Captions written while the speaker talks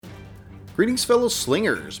Greetings, fellow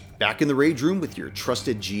slingers. Back in the Rage Room with your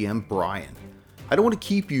trusted GM, Brian. I don't want to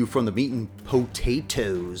keep you from the meat and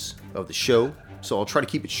potatoes of the show, so I'll try to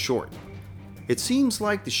keep it short. It seems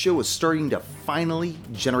like the show is starting to finally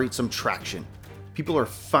generate some traction. People are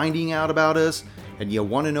finding out about us, and you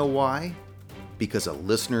want to know why? Because of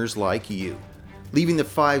listeners like you. Leaving the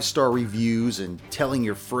 5-star reviews and telling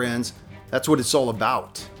your friends, that's what it's all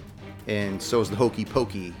about. And so is the hokey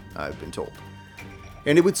pokey, I've been told.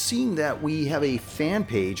 And it would seem that we have a fan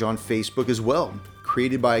page on Facebook as well,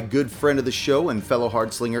 created by a good friend of the show and fellow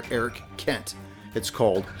hardslinger Eric Kent. It's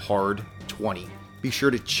called Hard 20. Be sure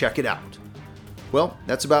to check it out. Well,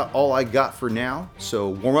 that's about all I got for now, so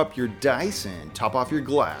warm up your dice and top off your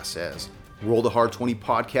glass as Roll the Hard 20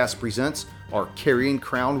 podcast presents our Carrion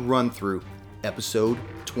Crown run-through, episode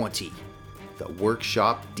 20, The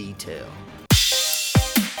Workshop Detail.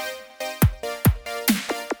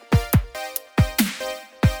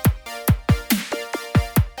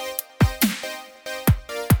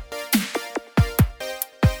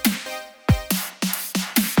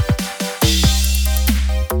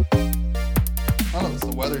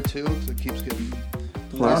 Too, because it keeps getting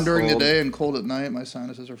warm during the day and cold at night. My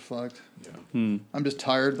sinuses are fucked. Yeah. I'm just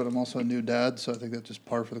tired, but I'm also a new dad, so I think that's just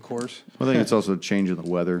par for the course. I think it's also a change in the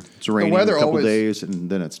weather. It's raining a couple days, and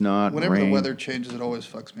then it's not. Whenever the weather changes, it always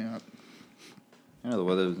fucks me up. I know the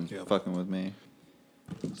weather's fucking with me.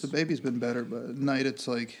 The baby's been better, but at night it's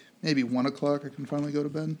like maybe 1 o'clock I can finally go to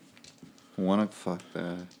bed. 1 o'clock? Fuck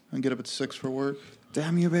that. And get up at 6 for work.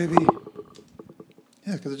 Damn you, baby.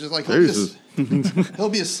 Yeah, because it's just like he'll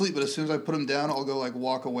be asleep, but as soon as I put him down, I'll go like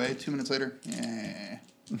walk away. 2 minutes later,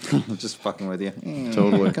 just fucking with you.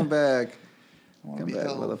 Totally. Come back. Come back,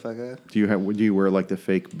 motherfucker. Do you wear like the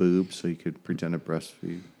fake boob so you could pretend to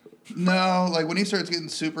breastfeed? No, like when he starts getting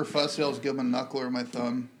super fussy, I'll just give him a knuckle or my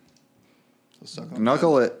thumb. So suck on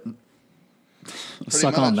knuckle that. It.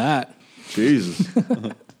 Suck much. On that. Jesus.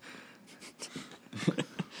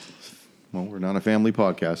 Well, we're not a family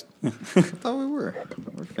podcast. I thought we were.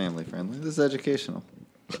 We're family friendly. This is educational.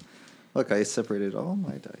 Look, I separated all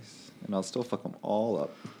my dice, and I'll still fuck them all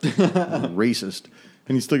up. Racist.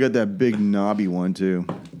 And you still got that big knobby one, too.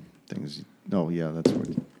 Things. Oh, yeah, that's what.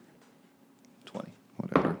 20.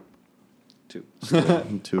 Whatever. 2.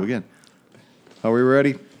 2 again. Are we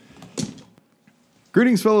ready?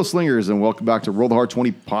 Greetings, fellow slingers, and welcome back to Roll the Hard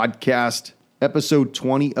 20 podcast. Episode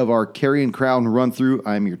 20 of our Carrion Crown run-through.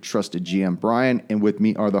 I'm your trusted GM, Brian, and with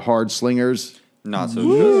me are the Hard Slingers. Not so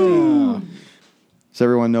trusty. Does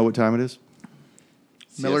everyone know what time it is?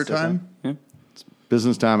 Miller time? Yeah. It's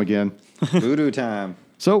business time again. Voodoo time.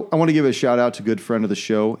 So I want to give a shout-out to good friend of the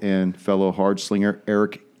show and fellow Hard Slinger,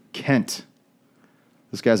 Eric Kent.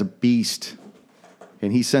 This guy's a beast.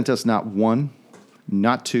 And he sent us not 1,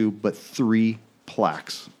 not 2, but 3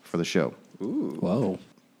 plaques for the show. Ooh. Whoa.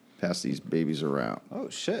 Pass these babies around. Oh,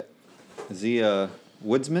 shit. Is he a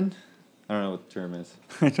woodsman? I don't know what the term is.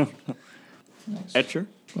 I don't know. Nice. Etcher?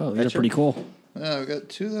 Well, they're pretty cool. Yeah, we got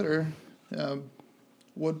 2 that are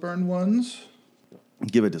wood-burned ones.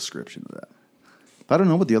 Give a description of that. I don't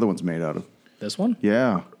know what the other one's made out of. This one?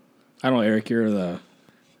 Yeah. I don't know, Eric, you're the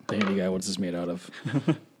handy guy. What's this made out of?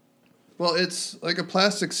 Well, it's like a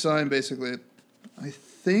plastic sign, basically. I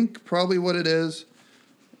think probably what it is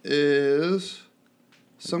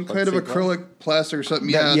some kind of acrylic plastic or something.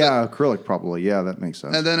 Yeah, acrylic probably. Yeah, that makes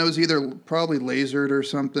sense. And then it was either probably lasered or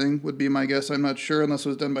something would be my guess. I'm not sure unless it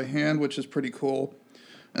was done by hand, which is pretty cool.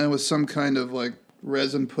 And it was some kind of like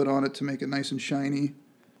resin put on it to make it nice and shiny.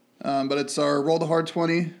 But it's our Roll the Hard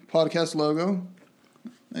 20 podcast logo.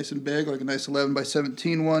 Nice and big, like a nice 11 by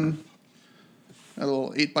 17 one. A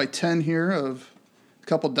little 8 by 10 here of a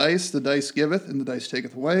couple dice. The dice giveth and the dice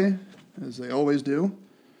taketh away, as they always do.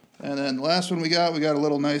 And then the last one we got a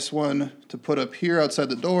little nice one to put up here outside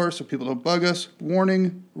the door so people don't bug us.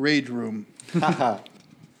 Warning, Rage Room. But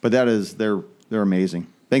that is, they're amazing.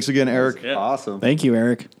 Thanks again, Eric. Yeah. Awesome. Thank you,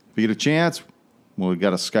 Eric. If you get a chance, well, we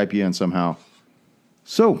got to Skype you in somehow.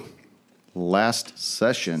 So, last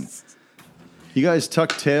session. You guys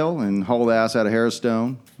tucked tail and hauled ass out of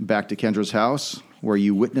Harrowstone back to Kendra's house, where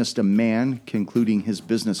you witnessed a man concluding his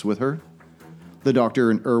business with her. The doctor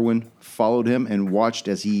and Irwin followed him and watched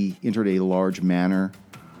as he entered a large manor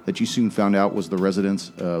that you soon found out was the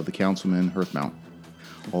residence of the councilman Hearthmount.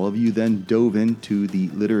 All of you then dove into the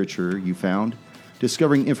literature you found,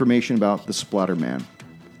 discovering information about the Splatter Man.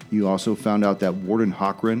 You also found out that Warden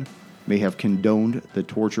Hockran may have condoned the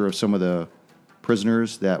torture of some of the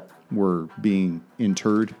prisoners that were being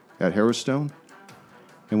interred at Harrowstone.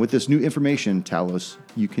 And with this new information, Talos,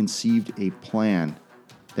 you conceived a plan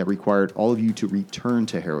that required all of you to return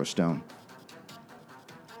to Harrowstone.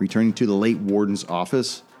 Returning to the late warden's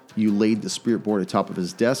office, you laid the spirit board atop of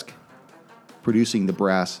his desk, producing the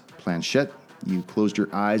brass planchette. You closed your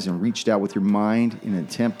eyes and reached out with your mind in an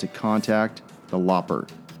attempt to contact the Lopper,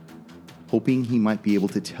 hoping he might be able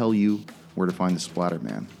to tell you where to find the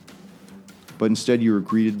Splatterman. But instead you were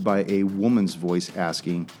greeted by a woman's voice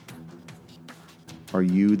asking, "Are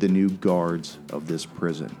you the new guards of this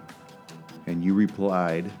prison?" And you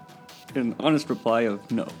replied, An honest reply of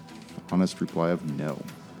no. honest reply of no.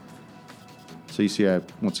 So you see I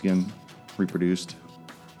once again reproduced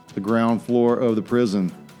the ground floor of the prison.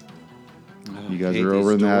 You guys Hate are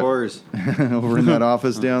over in these that doors. over in that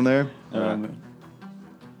office down there. Oh,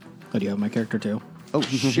 do you have my character too? Oh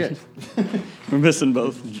shit. We're missing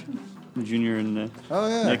both Junior and. Oh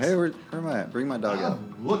yeah. Next. Hey, where am I at? Bring my dog out.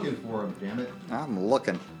 I'm looking for him, damn it. I'm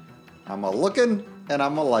looking. I'm a looking and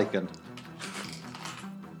I'm a liking.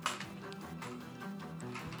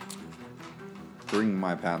 Bring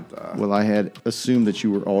my panther. Well, I had assumed that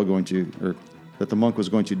you were all going to, or that the monk was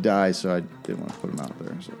going to die, so I didn't want to put him out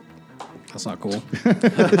there. So. That's not cool.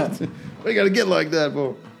 We got to get like that,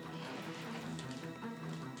 boy.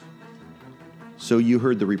 So you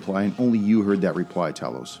heard the reply, and only you heard that reply,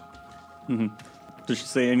 Talos. Does she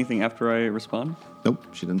say anything after I respond? Nope,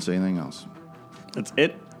 she didn't say anything else. That's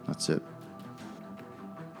it. That's it.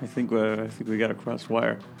 I think we got a crossed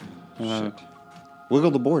wire.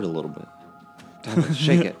 Wiggle the board a little bit. Damn it,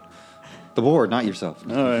 shake it. The board, not yourself.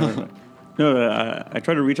 No, I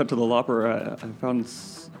tried to reach out to the Lopper. I found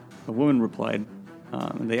a woman replied,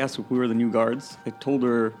 and they asked if we were the new guards. I told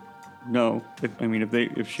her no.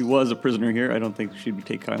 If she was a prisoner here, I don't think she'd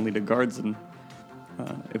take kindly to guards, and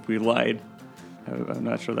if we lied, I'm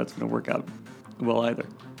not sure that's going to work out well either.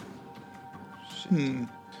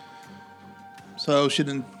 So she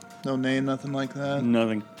didn't, no name, nothing like that.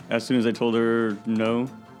 Nothing. As soon as I told her no,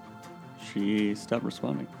 she stopped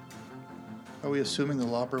responding. Are we assuming the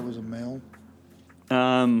Lopper was a male?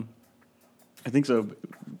 I think so.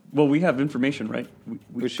 Well, we have information, right?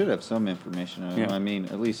 We should have some information. Yeah. I mean,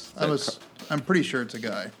 at least. I'm pretty sure it's a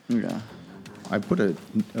guy. Yeah. I put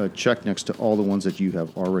a check next to all the ones that you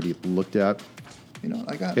have already looked at, You know,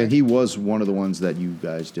 I got. and he was one of the ones that you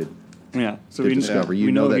guys did Yeah. So did discover. You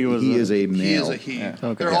we know that he was he is a male. He is a he. Yeah.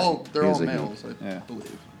 Okay. They're all He is a he. males, I Yeah.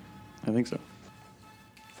 believe. I think so.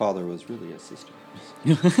 Father was really a sister.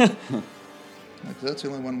 Like, that's the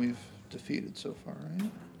only one we've defeated so far,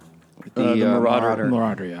 right? The Marauder.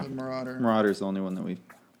 Marauder, yeah. The Marauder. Marauder's the only one that we.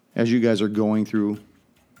 As you guys are going through,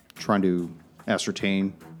 trying to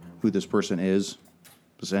ascertain who this person is,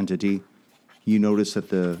 this entity, you notice that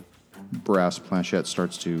the brass planchette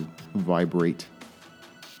starts to vibrate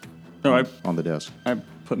No, on the desk. I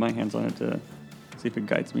put my hands on it to see if it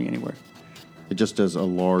guides me anywhere. It just does a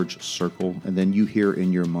large circle, and then you hear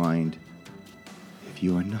in your mind, "If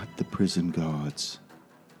you are not the prison guards,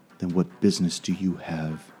 then what business do you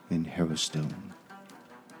have in Harrowstone?"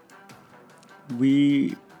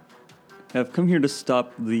 We have come here to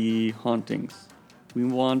stop the hauntings. We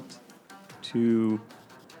want to,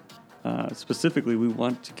 specifically, we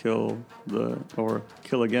want to kill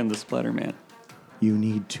again the Splatterman. You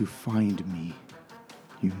need to find me.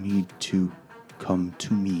 You need to come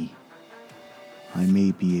to me. I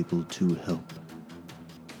may be able to help.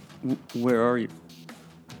 Where are you?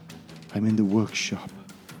 I'm in the workshop.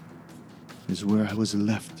 Is where I was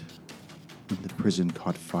left when the prison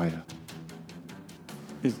caught fire.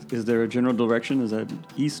 Is there a general direction? Is that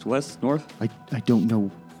east, west, north? I don't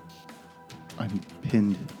know. I'm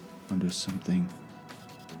pinned under something.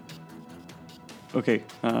 Okay,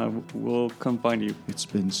 we'll come find you. It's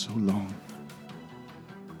been so long.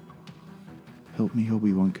 Help me,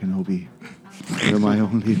 Obi-Wan Kenobi. You're my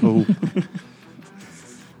only hope.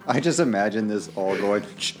 I just imagine this all going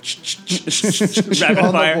Rapid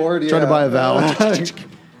on fire. the board. Trying to buy a yeah. vowel.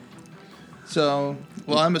 So,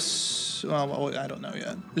 well, I don't know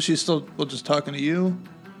yet. Is she still just talking to you?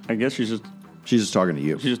 I guess she's just She's just talking to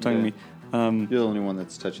you. talking to me. You're the only one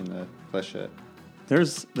that's touching the flechette.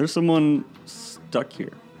 There's someone stuck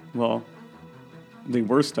here. Well, they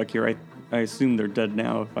were stuck here. I assume they're dead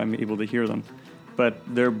now if I'm able to hear them. But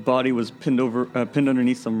their body was pinned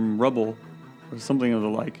underneath some rubble or something of the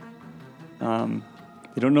like.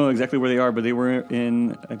 They don't know exactly where they are, but they were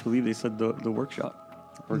in, I believe they said the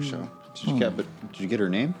workshop. Workshop. Did you get her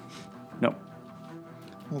name? No.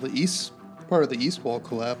 Well, the east part of the east wall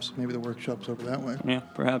collapsed. Maybe the workshop's over that way. Yeah,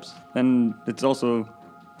 perhaps. And it's also,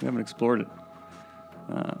 we haven't explored it.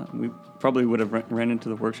 We probably would have ran into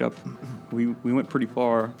the workshop. We went pretty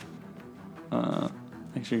far.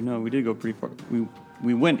 Actually, no, we did go pretty far.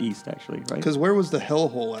 We went east, actually, right? Because where was the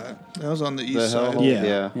hellhole at? That was on the east The side. hellhole?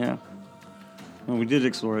 Yeah. Yeah. Well, we did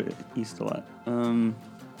explore east a lot.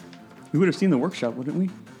 We would have seen the workshop, wouldn't we?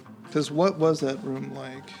 Because what was that room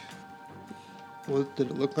like? Did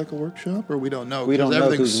it look like a workshop, or we don't know? We don't know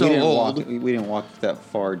everything's because so we didn't old. walk. We didn't walk that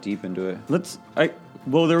far deep into it.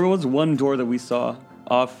 Well, there was one door that we saw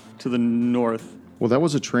off to the north. Well, that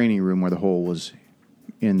was a training room where the hole was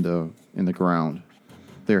in the ground.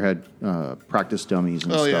 There had practice dummies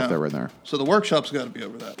and Oh, stuff yeah. that were in there. So the workshop's got to be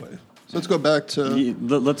over that way. So let's go back to.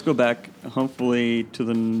 Let's go back, hopefully,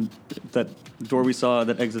 to that door we saw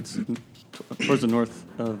that exits towards the north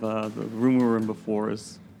of the room we were in before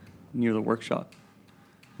is near the workshop.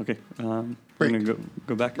 Okay, we're Break. gonna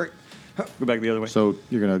go back. Go back the other way. So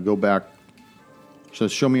you're gonna go back. So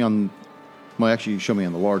show me on. Well, actually, show me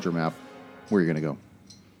on the larger map where you're gonna go.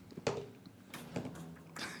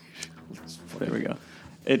 There we go.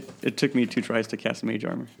 It took me 2 tries to cast mage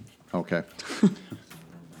armor. Okay.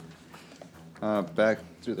 Back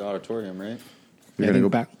through the auditorium, right? You're I gonna think go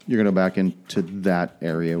back- You're gonna back into that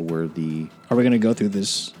area where the Are we gonna go through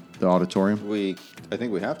this? auditorium. I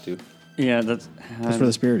think we have to. Yeah, that's That's where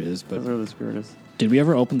the spirit is. But That's where the spirit is. did we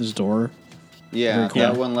ever open this door? Yeah, Very cool.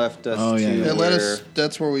 that one left us Oh, yeah, to yeah. It let where us.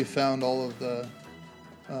 That's where we found all of the.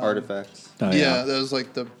 artifacts. Oh, Yeah, that was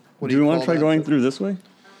like the. What Do you want call to try that? going through this way?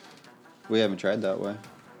 We haven't tried that way.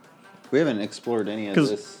 We haven't explored any of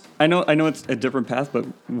Because this. I know it's a different path, but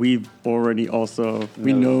we've already also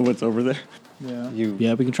we know what's over there. Yeah.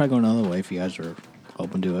 Yeah, we can try going another way if you guys are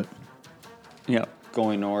open to it. Yeah,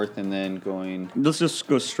 Going north and then going. let's just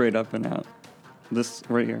go straight up and out. This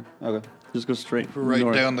right here. Okay. Just go straight Right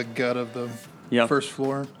north. down the gut of the Yeah. first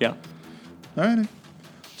floor. Yeah. All right.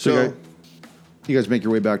 So you guys make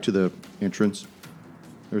your way back to the entrance.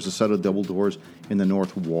 There's a set of double doors in the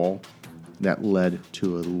north wall that led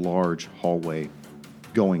to a large hallway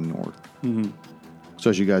going north. Mm-hmm. So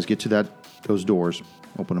as you guys get to those doors,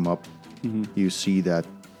 open them up, you see that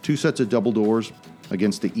 2 sets of double doors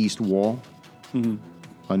against the east wall,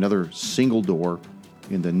 another single door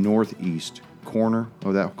in the northeast corner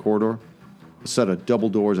of that corridor, a set of double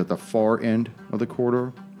doors at the far end of the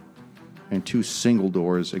corridor, and 2 single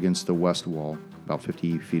doors against the west wall, about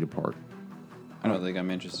 50 feet apart. I don't think I'm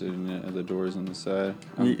interested in the doors on the side.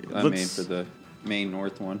 Yeah, I'm aiming let's- for the main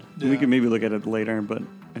north one. We could maybe look at it later, but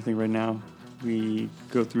I think right now we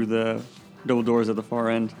go through the double doors at the far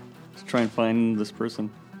end to try and find this person.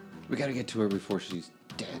 We gotta get to her before she's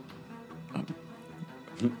dead.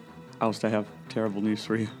 Oust, I have terrible news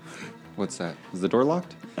for you. What's that? Is the door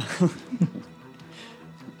locked?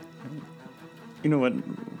 You know what?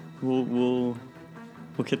 We'll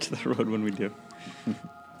get to the road when we do.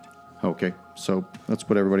 Okay, so let's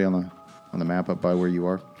put everybody on the map up by where you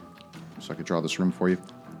are, so I can draw this room for you.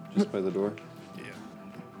 Just by the door?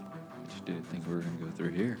 Just didn't think we were gonna go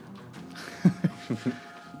through here.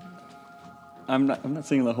 I'm not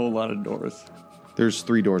seeing a whole lot of doors. There's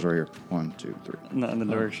 3 doors right here. 1, 2, 3. Not in the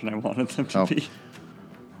direction I wanted them to Oh. be.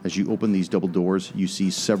 As you open these double doors, you see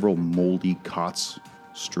several moldy cots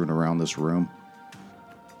strewn around this room.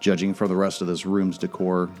 Judging from the rest of this room's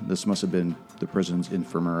decor, this must have been the prison's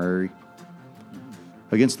infirmary.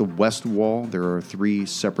 Against the west wall, there are 3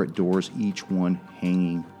 separate doors, each one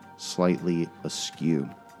hanging slightly askew.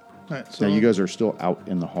 All right. So Now, you guys are still out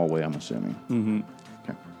in the hallway, I'm assuming. Mm-hmm.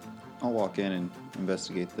 Okay. I'll walk in and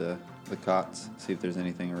investigate the cots, see if there's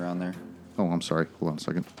anything around there. Oh, I'm sorry. Hold on a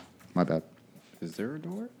second. My bad. Is there a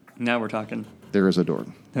door? Now we're talking. There is a door.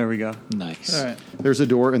 There we go. Nice. All right. There's a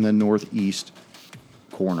door in the northeast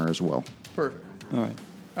corner as well. Perfect. All right.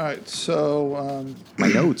 All right. So My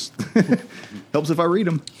notes. Helps if I read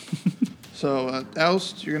them.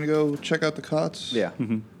 Oust, you're gonna go check out the cots. Yeah.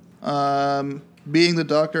 Being the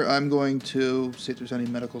doctor, I'm going to see if there's any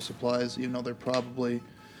medical supplies, even though they're probably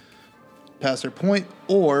past their point,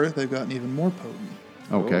 or they've gotten even more potent.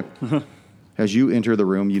 Okay. As you enter the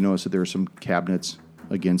room, you notice that there are some cabinets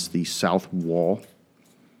against the south wall.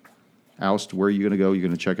 Oust, where are you going to go? You're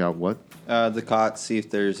going to check out what? The cots, see if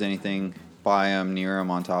there's anything by them, near them,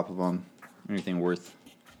 on top of them. Anything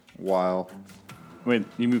worthwhile. Wait,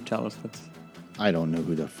 you moved Talos. That's I don't know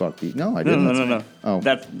who the fuck the... No, I no, didn't. no. Oh.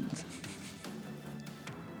 That's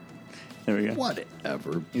there we go.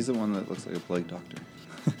 Whatever. He's the one that looks like a plague doctor.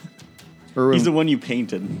 Erwin, He's the one you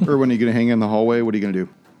painted. Erwin, are you going to hang in the hallway? What are you going to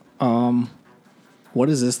do? What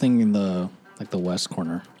is this thing in the west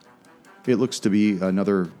corner? It looks to be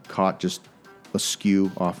another cot just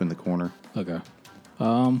askew off in the corner. Okay.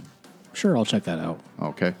 Sure, I'll check that out.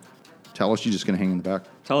 Okay. Tell us you're just going to hang in the back.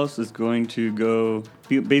 Talos is going to go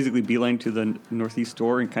basically beeline to the northeast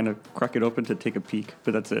door and kind of crack it open to take a peek,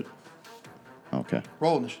 but that's it. Okay.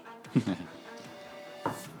 Roll initiative.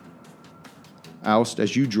 Oust,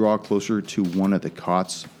 as you draw closer to one of the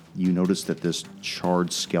cots, you notice that this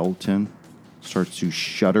charred skeleton starts to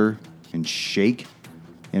shudder and shake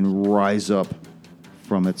and rise up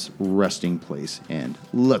from its resting place. And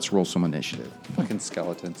let's roll some initiative. Fucking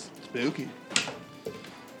skeletons. Spooky.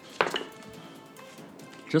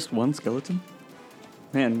 Just one skeleton?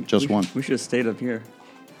 Man, Just one. We should have stayed up here.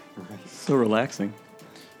 So relaxing.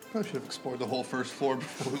 Probably should have explored the whole first floor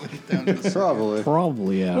before we went down to the second. Probably.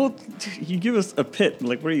 Probably, yeah. Well, you give us a pit.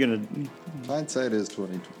 Like, what are you gonna? Hindsight is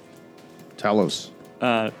 20. Talos,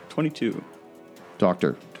 22.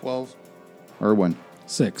 Doctor, 12. Irwin,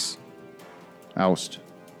 6. Oust.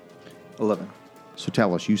 11. So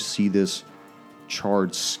Talos, you see this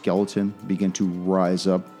charred skeleton begin to rise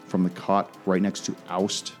up from the cot right next to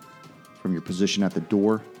Oust from your position at the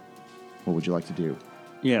door. What would you like to do?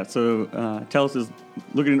 Yeah. So Talos is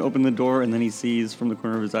looking to open the door, and then he sees from the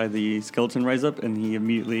corner of his eye the skeleton rise up, and he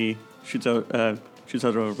immediately shoots out a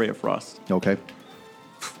ray of frost. Okay.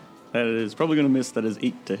 That is probably going to miss. That is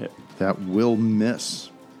 8 to hit. That will miss.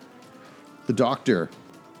 The Doctor.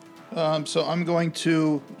 So I'm going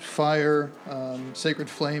to fire Sacred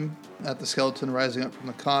Flame at the skeleton rising up from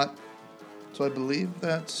the cot. So I believe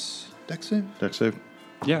that's Dex save? Dex save.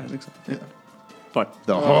 Yeah, I think so. Yeah. Fuck.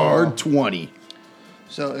 The hard 20.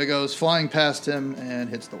 So it goes flying past him and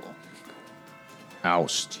hits the wall.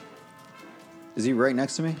 Oust. Is he right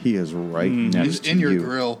next to me? He is right next He's to in your you.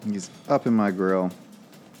 grill. He's up in my grill.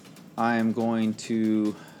 I am going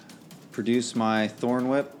to produce my Thorn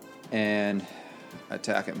Whip and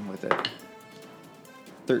attack him with it.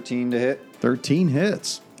 13 to hit. 13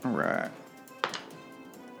 hits. All right.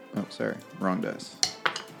 Oh, sorry. Wrong dice.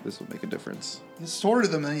 This will make a difference. You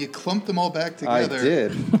sorted them and you clumped them all back I together.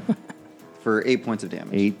 did. For 8 points of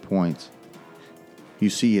damage. 8 points. You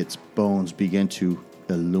see its bones begin to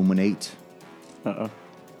illuminate Uh-oh.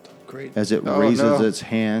 Great. as it Oh, raises no. its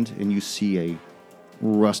hand, and you see a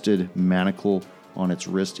rusted manacle on its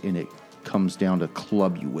wrist, and it comes down to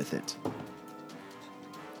club you with it.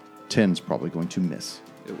 10's probably going to miss.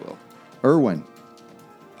 It will. Irwin.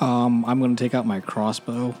 I'm going to take out my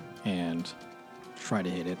crossbow and try to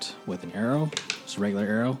hit it with an arrow. Just a regular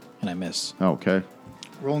arrow, and I miss. Okay.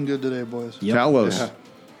 Rolling good today, boys. Yep. Talos. Yeah.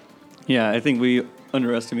 Yeah, I think we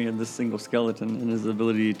underestimated this single skeleton and his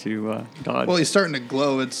ability to dodge. Well, he's starting to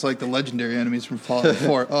glow. It's like the legendary enemies from Fallout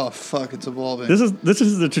 4. Oh, fuck, it's evolving. This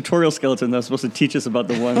is the tutorial skeleton that's supposed to teach us about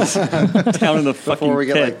the ones down in the fucking Before we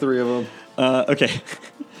get pit. like 3 of them. Okay.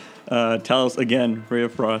 Talos again, Ray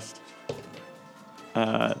of Frost.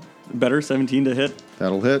 Better, 17 to hit.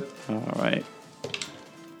 That'll hit. All right.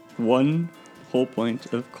 1 whole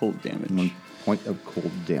point of cold damage. 1 point of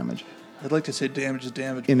cold damage. I'd like to say damage is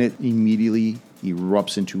damage. And it immediately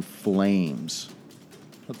erupts into flames.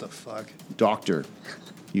 What the fuck? Doctor,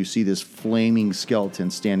 you see this flaming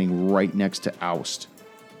skeleton standing right next to Oust.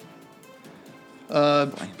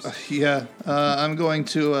 Yeah, I'm going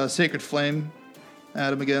to Sacred Flame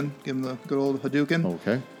at him again. Give him the good old Hadouken.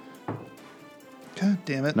 Okay. God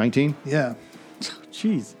damn it. 19. Yeah.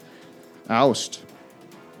 Jeez. Oust.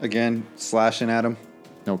 Again, slashing at him.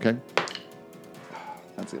 Okay.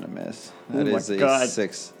 That's going to miss. Oh That my is a God.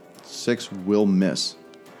 6. 6 will miss.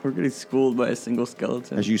 We're getting schooled by a single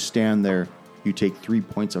skeleton. As you stand there, you take 3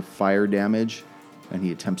 points of fire damage, and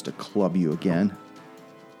he attempts to club you again.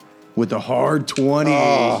 With a hard 20.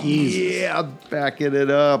 Yeah, backing it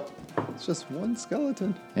up. It's just one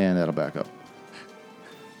skeleton. And that'll back up.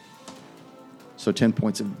 So 10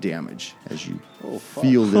 points of damage as you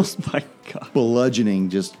feel this Oh my god. bludgeoning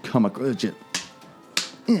just come across,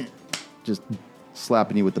 just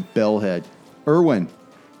slapping you with the bell head. Irwin.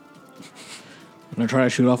 I'm going to try to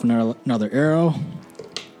shoot off another arrow.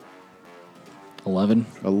 11.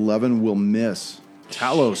 11 will miss.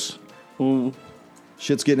 Talos. Ooh,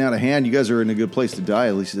 Shit's getting out of hand. You guys are in a good place to die.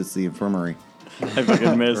 At least it's the infirmary. I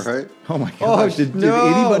fucking missed. Right? Oh my gosh. Did no.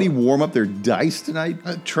 anybody warm up their dice tonight?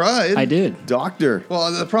 I tried. I did. Doctor.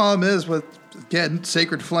 Well, the problem is with, again,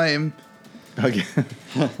 Sacred Flame. Again.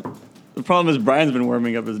 The problem is Brian's been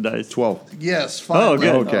warming up his dice. 12. Yes, Oh, finally.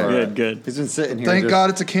 good. Okay. Good, good. He's been sitting here. Thank just- God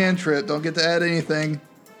it's a cantrip. Don't get to add anything.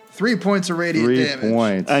 3 points of radiant 3 damage.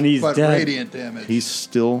 points. And he's But dead. radiant damage. He's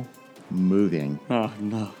still moving. Oh,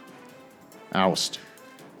 no. Oust.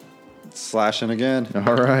 Slashing again.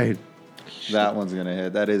 All right. That one's going to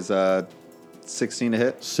hit. That is 16 to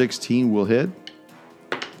hit 16 will hit.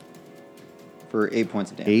 for 8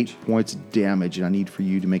 points of damage. 8 points of damage, and I need for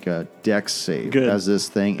you to make a dex save Good. as this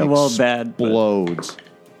thing Well, bad, but- explodes.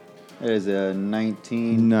 That is a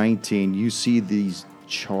 19. 19. You see these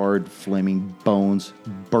charred, flaming bones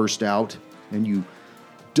burst out, and you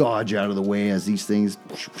dodge out of the way as these things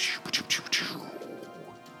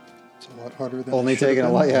lot harder than Only it should taking a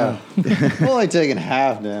have lot, been. yeah. Only taking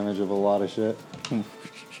half damage of a lot of shit.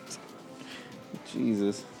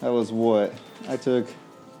 Jesus, that was what? I took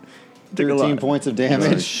Took a 13 lot. points of That's a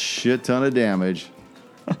damage. shit ton of damage.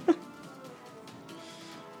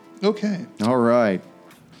 Okay. All right.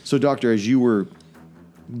 So, Doctor, as you were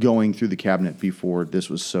going through the cabinet before this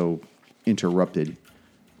was so interrupted,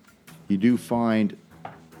 you do find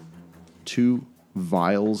 2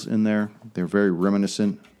 vials in there. They're very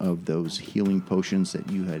reminiscent of those healing potions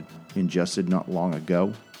that you had ingested not long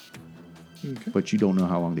ago, Okay. but you don't know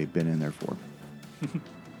how long they've been in there for.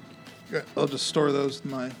 Yeah, I'll just store those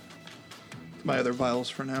in my other vials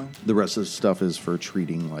for now. The rest of the stuff is for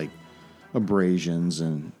treating like abrasions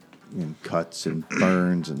and cuts and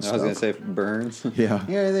burns and I stuff. was going to say burns. Yeah.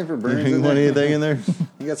 You got anything for burns You in want there? anything in there?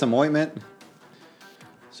 You got some ointment?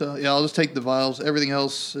 So yeah, I'll just take the vials. Everything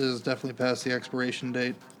else is definitely past the expiration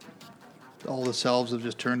date. All the salves have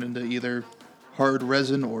just turned into either hard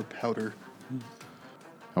resin or powder.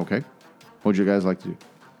 Okay. What'd you guys like to do?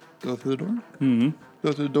 Go through the door. Mm-hmm.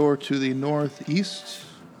 Go through the door to the northeast,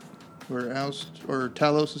 where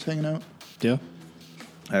Talos is hanging out. Yeah.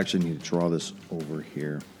 I actually need to draw this over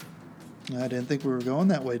here. I didn't think we were going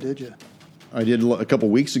that way, did you? I did a couple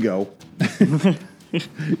weeks ago.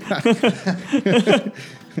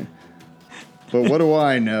 But what do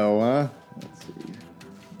I know, huh? Let's see.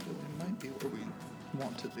 It might be where we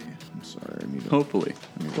want to be. I'm sorry, I need to, Hopefully.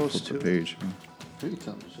 I need to Close flip to the it. page. Who you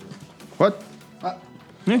telling shit? What?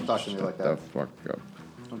 Don't talk to me like The that. fuck up.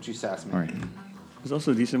 Don't you sass me. All right. There's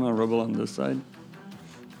also a decent amount of rubble on this side.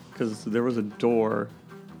 Because there was a door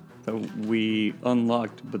that we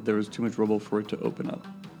unlocked, but there was too much rubble for it to open up.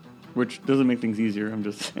 Which doesn't make things easier, I'm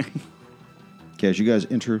just saying. Okay, as you guys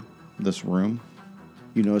enter this room,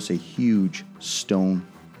 you notice a huge stone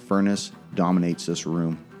furnace dominates this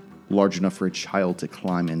room, large enough for a child to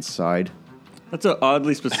climb inside. That's an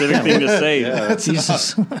oddly specific thing to say.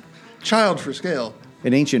 Jesus. Child for scale.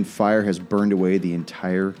 An ancient fire has burned away the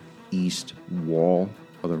entire east wall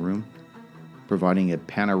of the room, providing a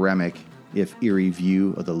panoramic, if eerie,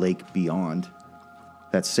 view of the lake beyond.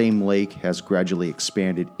 That same lake has gradually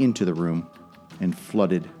expanded into the room and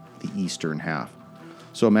flooded the eastern half.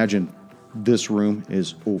 So imagine this room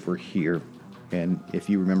is over here. And if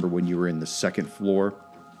you remember when you were in the second floor,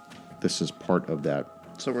 this is part of that.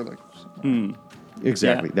 So we're like,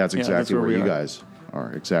 Exactly. Yeah. That's Yeah, exactly that's where where we you are. guys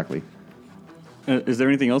are. Exactly. Is there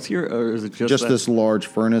anything else here, or is it just, that, This large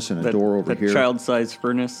furnace and a that, door over that here. child-sized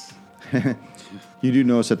furnace? You do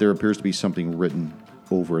notice that there appears to be something written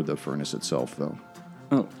over the furnace itself, though.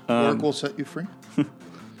 Oh, work will set you free.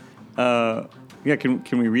 yeah.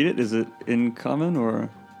 Can we read it? Is it in common or?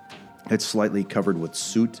 It's slightly covered with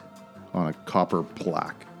soot on a copper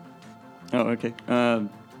plaque. Oh, okay. I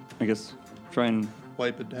guess try and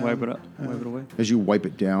Wipe it down. wipe it up, wipe it away. As you wipe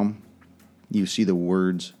it down, you see the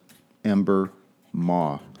words Ember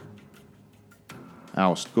Maw.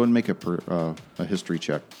 Oust, go ahead and make a history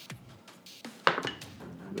check.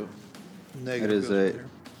 Negative It is goes a there.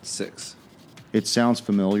 6. It sounds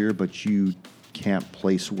familiar, but you can't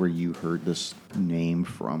place where you heard this name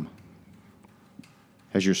from.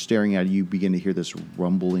 As you're staring at it, you begin to hear this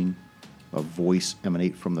rumbling, a voice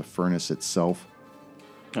emanate from the furnace itself.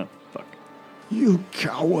 Oh, fuck. You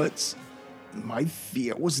cowards! My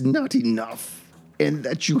fear was not enough, and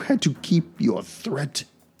that you had to keep your threat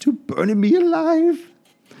to burning me alive.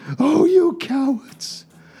 Oh, you cowards!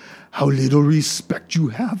 How little respect you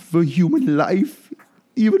have for human life,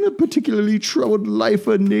 even a particularly troubled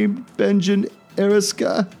lifer named Benjen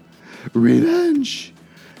Eriska. Revenge!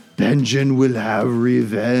 Benjen will have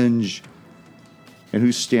revenge. And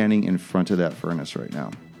who's standing in front of that furnace right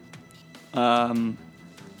now?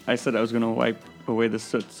 I said I was gonna wipe away the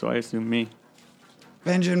soot, so I assume me.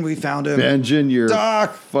 Benjen, we found him. Benjen, you're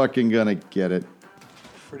Doc! fucking gonna get it.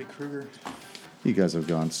 Freddy Krueger. You guys have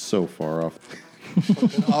gone so far off.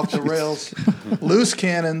 Off the rails. Loose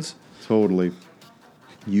cannons. Totally.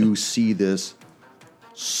 You see this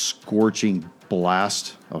scorching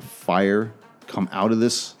blast of fire come out of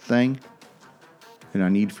this thing, and I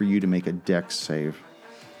need for you to make a dex save.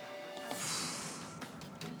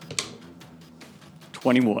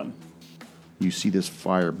 21. You see this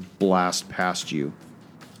fire blast past you.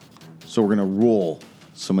 So we're going to roll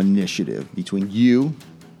some initiative between you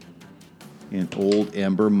and old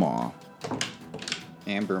Ember Maw.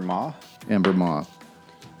 Amber Maw. Ember Maw.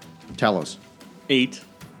 Talos. 8.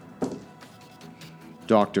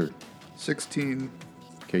 Doctor. 16.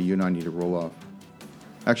 Okay, you and I need to roll off.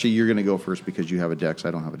 Actually, you're going to go first because you have a dex.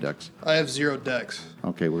 I don't have a dex. I have 0 decks.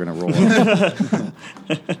 Okay, we're going to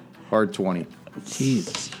roll off. Hard 20.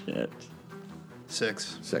 Jesus. Shit.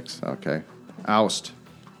 6. 6. Okay. Oust.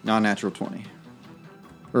 Non-natural 20.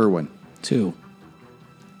 Irwin. 2.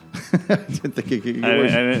 I didn't think it could I get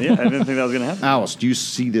worse. didn't think that was gonna happen. Oust, you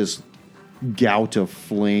see this gout of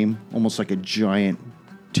flame, almost like a giant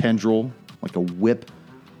tendril, like a whip,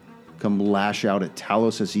 come lash out at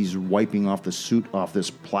Talos as he's wiping off the soot off this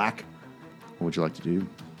plaque. What would you like to do?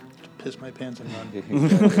 Piss my pants and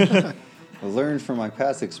run. I learned from my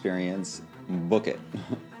past experience, book it.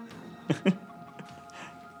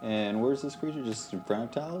 And where's this creature? Just in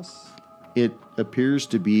front of Talos? It appears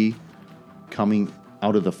to be coming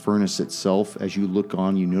out of the furnace itself. As you look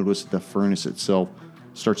on, you notice that the furnace itself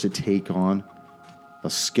starts to take on a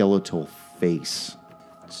skeletal face.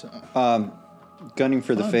 So, Gunning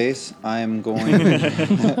for the face, I am going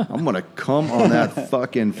I'm going to come on that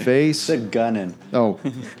fucking face. to gunning. Oh,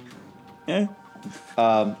 Eh.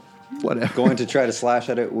 whatever. Going to try to slash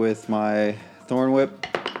at it with my thorn whip.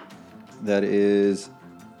 That is...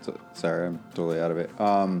 sorry, I'm totally out of it.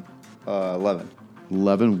 11.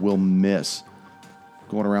 11 will miss.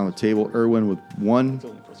 Going around the table, Irwin with 1,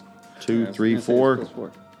 2, 3, 4.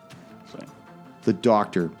 Sorry. The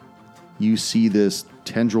doctor, you see this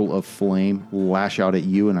tendril of flame lash out at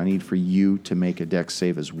you, and I need for you to make a dex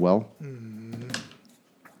save as well.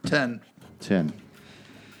 10. 10.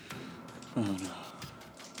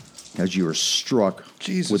 As you are struck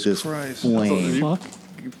Jesus with this Christ. flame. Fuck.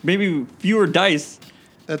 Maybe fewer dice.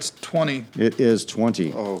 That's 20. It is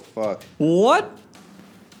 20. Oh, fuck. What?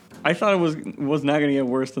 I thought it was not gonna get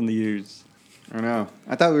worse than the years. I know.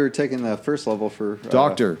 I thought we were taking the first level for...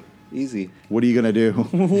 Doctor, Easy. what are you going to do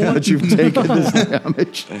now that you've taken this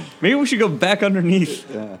damage? Maybe we should go back underneath.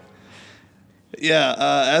 Yeah. Yeah,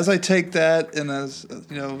 as I take that and as,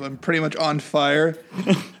 I'm pretty much on fire,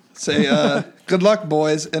 say, good luck,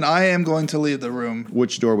 boys, and I am going to leave the room.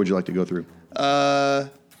 Which door would you like to go through?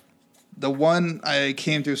 The one I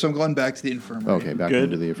came through, so I'm going back to the infirmary. Okay, back Good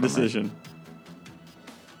into the infirmary. decision.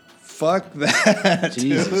 Fuck that,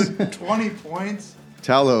 Jesus. dude. 20 points?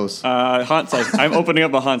 Talos. Haunt siphon. I'm opening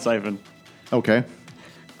up a haunt siphon. Okay.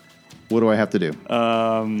 What do I have to do?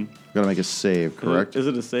 Gotta make a save, correct? Is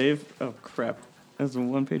it a save? Oh crap! That's the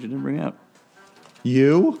one page I didn't bring out.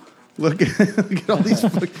 You? Look at all these.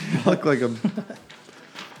 Look like a.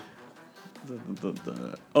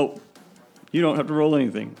 Oh, you don't have to roll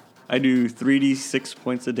anything. I do 3d6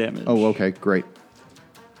 points of damage. Oh, okay, great.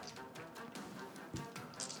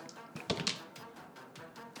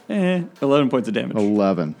 Eh, 11 points of damage.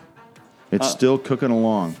 11. It's still cooking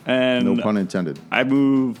along. and- No pun intended. I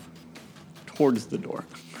move towards the door.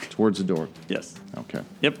 Towards the door. Yes. Okay.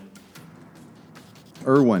 Yep.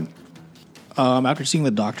 Irwin. After seeing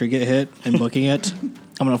the doctor get hit and booking it,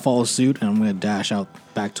 I'm going to follow suit and I'm going to dash out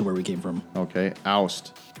back to where we came from. Okay.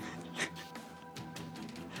 Oust.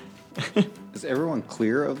 Is everyone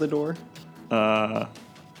clear of the door? I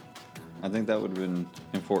think that would have been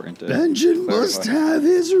important to Benjen must have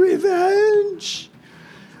his revenge.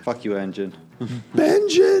 Fuck you, Engine.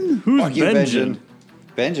 Benjen. Who's Fuck you, Benjen?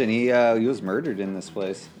 Benjen, he was murdered in this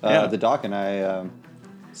place. Yeah. The doc and I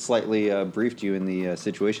slightly briefed you in the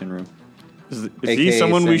situation room. Is AKA he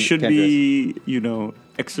someone we Saint should be,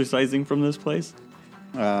 exercising from this place?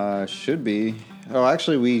 Should be. Oh,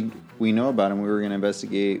 actually, we know about him. We were going to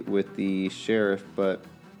investigate with the sheriff, but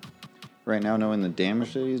right now, knowing the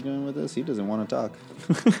damage that he's doing with us, he doesn't want to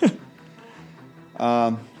talk.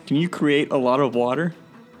 Can you create a lot of water?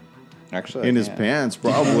 Actually, In I his can't. pants,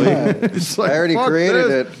 probably. It's like, I already fuck created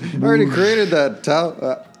this. it. I already created that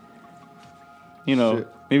towel. Shit.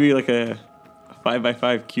 Maybe like a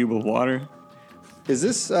 5x5 cube of water. Is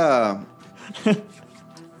this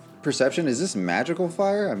perception? Is this magical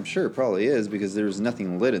fire? I'm sure it probably is because there's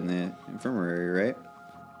nothing lit in the infirmary, right?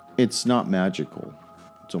 It's not magical.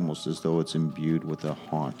 It's almost as though it's imbued with a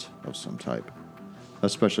haunt of some type.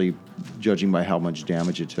 Especially judging by how much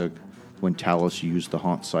damage it took when Talos used the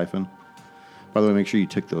haunt siphon. By the way, make sure you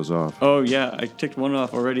tick those off. Oh, yeah. I ticked one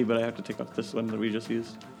off already, but I have to take off this one that we just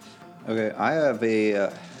used. Okay, I have a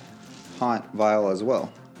haunt vial as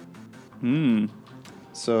well.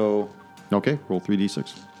 So Okay, roll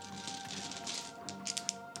 3d6.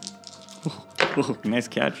 Oh, nice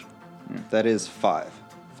catch. that is 5.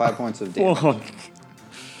 5 points of damage. Whoa.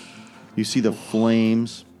 You see the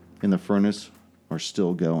flames in the furnace are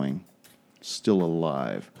still going, still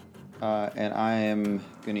alive. And I am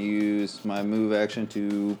going to use my move action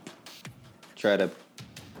to try to...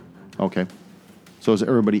 Okay. So is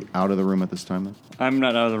everybody out of the room at this time then? I'm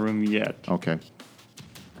not out of the room yet. Okay.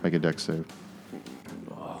 Make a dex save.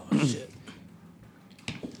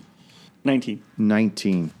 19.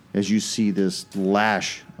 19. As you see this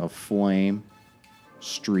lash of flame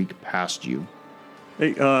streak past you,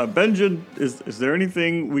 Hey, Benjamin, is there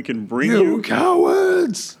anything we can bring you?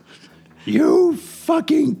 cowards! You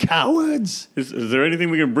fucking cowards! Is there anything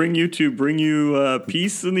we can bring you to bring you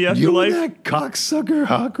peace in the afterlife? cocksucker,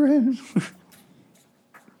 Hawkrin.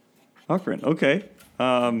 Hawkrin, okay.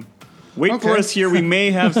 Wait for Okay. us here. We may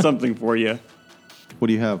have something for you. What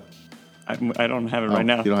do you have? I don't have it right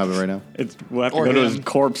now. You don't have it right now? We'll have to Or go to his him.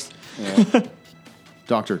 corpse.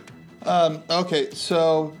 Doctor. Okay,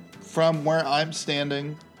 so from where I'm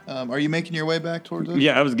standing, are you making your way back towards us?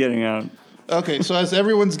 Yeah, I was getting out. Okay, so as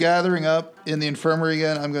everyone's gathering up in the infirmary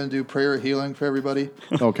again, I'm going to do prayer of healing for everybody.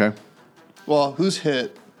 Okay. Well, who's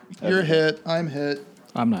hit? You're hit. I'm hit.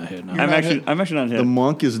 I'm not hit. No. You're I'm not actually hit. not hit. The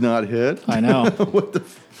monk is not hit. I know. What the?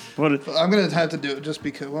 What? I'm going to have to do it just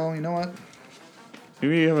because, well, you know what?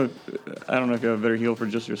 Maybe you have I don't know if you have a better heal for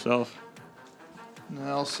just yourself. No,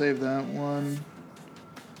 I'll save that one.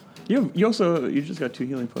 You just got 2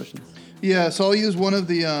 healing potions. Yeah, so I'll use one of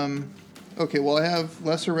the, okay, well, I have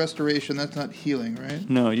lesser restoration. That's not healing, right?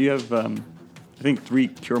 No, you have I think 3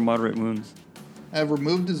 cure moderate wounds. I have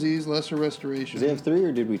remove disease, lesser restoration. Does he have 3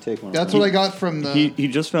 or did we take one? That's what I got from the... He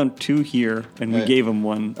just found 2 here, and we Right. gave him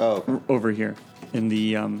one okay. over here in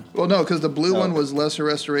the Well, no, because the blue one okay. was lesser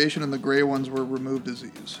restoration and the gray ones were remove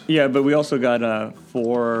disease. Yeah, but we also got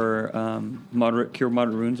 4 cure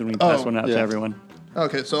moderate wounds, and we passed Oh, one out to yeah. everyone.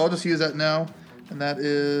 Okay, so I'll just use that now, and that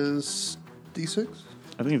is D6?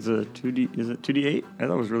 I think it's a 2D. Is it 2D8? I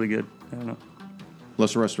thought it was really good. I don't know.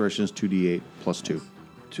 Lesser restoration is 2d8 plus 2.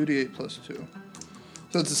 2d8 plus 2.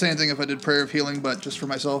 So it's the same thing if I did prayer of healing, but just for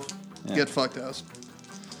myself. Yeah. Get fucked house.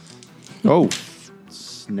 Oh,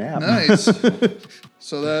 snap! Nice.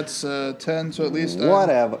 So that's 10, so at least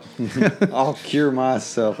Whatever. I'll cure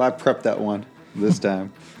myself. I prepped that one this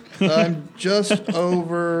time. I'm just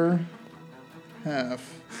over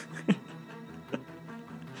half.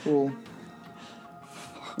 Cool.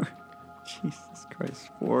 Jesus Christ.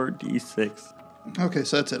 4D6. Okay,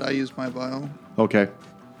 so that's it. I used my vial. Okay.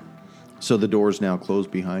 So the door is now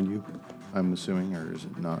closed behind you, I'm assuming, or is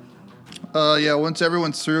it not? Yeah, once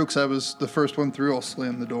everyone's through, because I was the first one through, I'll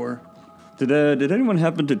slam the door. Did anyone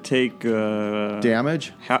happen to take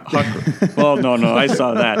Damage? well, no, I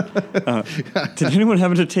saw that. Did anyone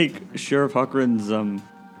happen to take Sheriff Hockrin's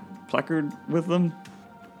placard with them?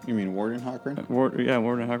 You mean Warden Hawkrin? Warden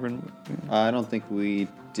Hockrin. I don't think we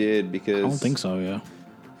did because... I don't think so. Yeah.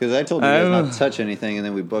 Because I told you guys not to touch anything and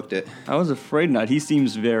then we booked it. I was afraid not. He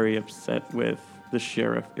seems very upset with the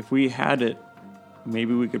sheriff. If we had it,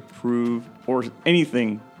 maybe we could prove or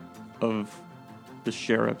anything of the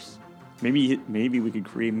sheriff's. Maybe we could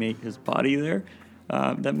cremate his body there.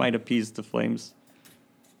 That might appease the flames.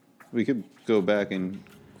 We could go back and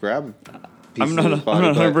grab pieces I'm not of his body,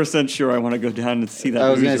 100% sure I want to go down and see that I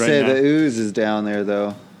was ooze going to right say now. the ooze is down there,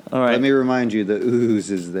 though. All right. Let me remind you, the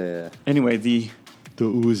ooze is there. Anyway, the The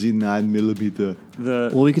Uzi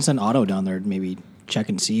 9mm. Well, we can send Otto down there to maybe check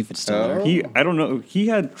and see if it's still Oh. there. I don't know. He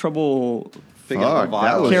had trouble Pick up Fuck, a vial.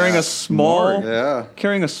 that was- carrying a smart. small, Yeah.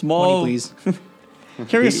 carrying a small, Money, please.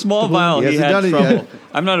 carrying a small vial. He He hasn't had done it trouble. yet.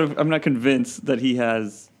 I'm not convinced that he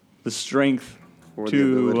has the strength Or the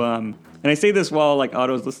to. ability. And I say this while like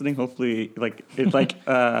Otto's listening. Hopefully, like it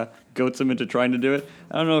goats him into trying to do it.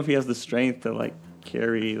 I don't know if he has the strength to like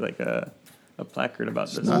carry like a placard about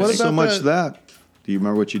this. Not What so about much that- that. Do you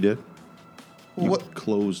remember what you did? You What?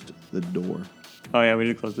 closed the door. Oh yeah, we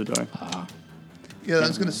did close the door. Yeah,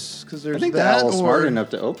 that's gonna because there's I think the that. owl's or, smart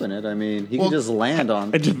enough to open it. I mean, he Well- can just land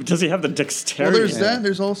on. Does he have the Well, dexterity? there's that.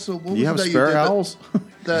 There's also what Do you have was it that spare you did? owls?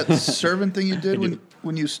 That servant thing you did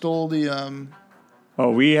when you stole the.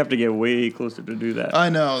 Oh, we have to get way closer to do that. I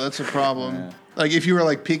know that's a problem. Like if you were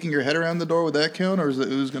like peeking your head around the door, would that count, or is the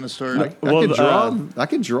ooze gonna start? Well, I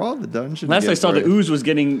could draw the dungeon. Last I again saw, for the you. ooze was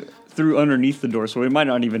getting through underneath the door, so we might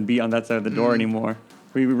not even be on that side of the door anymore.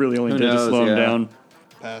 We really only Who did to knows, slow him yeah. down.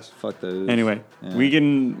 Pass. Fuck the ooze. Anyway, Yeah. we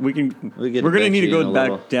can. We can We're gonna need to bet you in go a back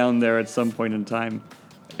little. down there at some point in time.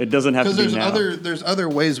 It doesn't have to Because be now. there's other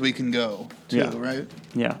ways we can go too, Yeah. right?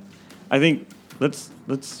 Yeah, I think let's.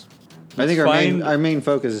 I think find our main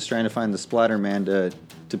focus is trying to find the Splatter Man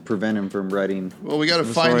to prevent him from writing. Well, we got to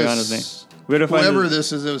the find story on this. his name. We gotta find Whoever his-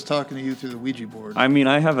 this is that was talking to you through the Ouija board. I mean,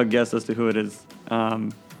 I have a guess as to who it is,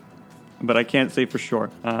 but I can't say for sure.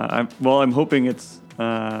 I'm hoping it's.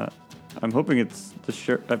 I'm hoping it's the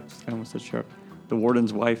sheriff. I almost said sheriff. The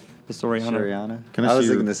warden's wife, the Soriana. Shariana. Can I I was see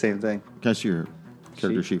your- thinking the same thing. Can I see your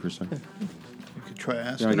character sheet for a second? You could try You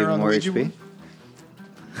asking want to her give on him the more Ouija HP?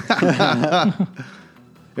 board.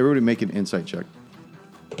 Everybody make an insight check.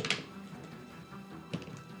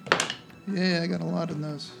 Yeah, I got a lot in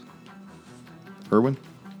this. Erwin,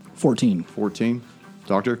 14. 14.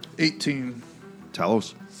 Doctor, 18.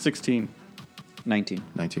 Talos, 16. 19.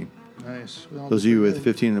 19. Nice. We all Those of did you pretty with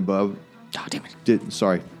good. 15 and above, Oh, damn it.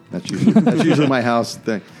 sorry, that's usually my house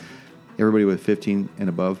thing. Everybody with 15 and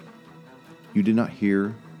above, you did not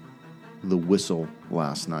hear the whistle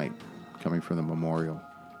last night coming from the memorial.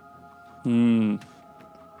 Means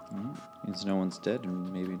no one's dead,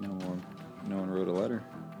 and maybe no one wrote a letter.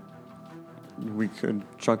 We could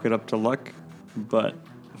chalk it up to luck, but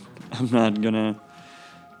I'm not gonna.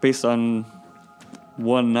 Based on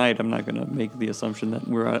one night, I'm not gonna make the assumption that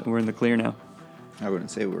we're in the clear now. I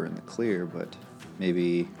wouldn't say we're in the clear, but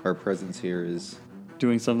maybe our presence here is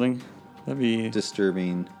Doing something, that'd be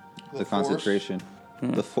disturbing The the force? concentration.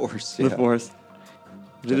 Yeah. The force, the yeah. force.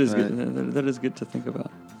 It is Right. good. That is good to think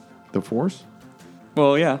about. The Force?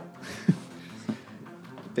 Well, yeah.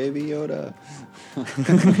 Baby Yoda.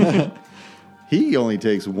 He only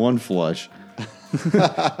takes one flush.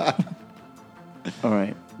 All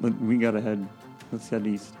right, we gotta head. Let's head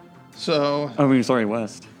east. So I mean, sorry,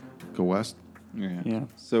 west. Go west. Yeah.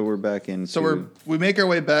 So we're back into. we make our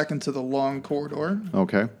way back into the long corridor,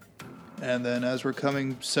 Okay. and then as we're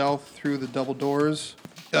coming south through the double doors,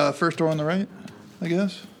 first door on the right, I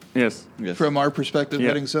guess. Yes. Yes. From our perspective, Yeah.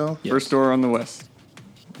 heading south. First door on the west.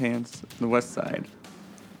 The west side.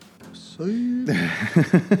 See?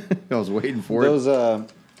 I was waiting for it.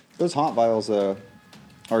 those haunt vials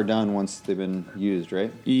are done once they've been used,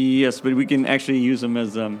 right? Yes, but we can actually use them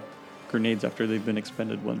as grenades after they've been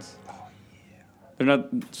expended once. They're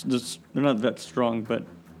not that strong, but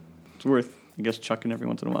it's worth, I guess, chucking every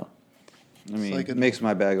once in a while. I mean, like it makes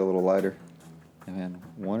my bag a little lighter. And then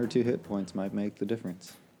 1 or 2 hit points might make the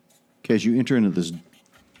difference. Okay, as you enter into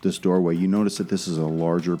this doorway, you notice that this is a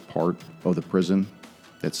larger part of the prison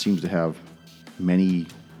that seems to have many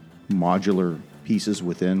modular pieces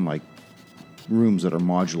within, like rooms that are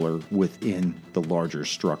modular within the larger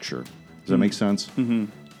structure. Does that make sense? Mm-hmm.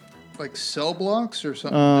 Like cell blocks or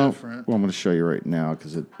something different. Well, I'm going to show you right now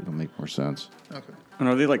because it'll make more sense. Okay. And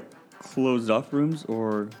are they like closed off rooms,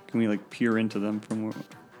 or can we like peer into them from where?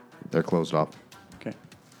 They're closed off. Okay.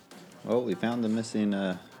 Well, we found the missing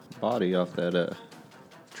body off that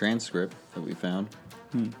transcript that we found.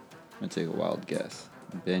 I'm going to take a wild guess.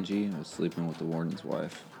 Benji was sleeping with the warden's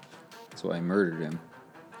wife. That's why he murdered him.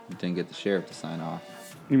 He didn't get the sheriff to sign off.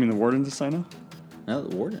 You mean the warden to sign off? No,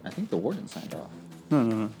 the warden. I think the warden signed off.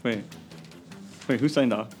 No. Wait, who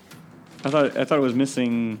signed off? I thought it was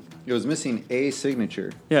missing. It was missing a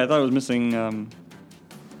signature. Yeah, I thought it was missing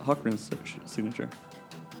Hochgren's signature.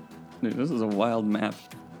 Dude, this is a wild map.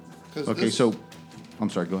 'Cause Okay, this- so I'm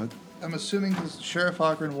sorry. Go ahead. I'm assuming this Sheriff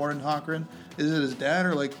Hochgren, Warden Hochgren, is it his dad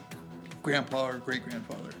or like grandpa or great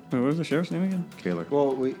grandfather? Wait, what was the sheriff's name again? Kaler.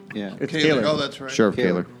 Well, yeah. It's Kaler. Kaler. Oh, that's right. Sheriff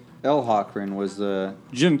Kaler. L. Hochgren was the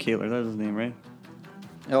Jim Kaler, that was his name, right?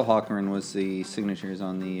 L. Hochgren was the signatures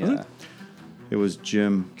on the. Was it? It was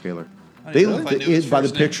Jim Kaler. I They didn't know if I knew his by the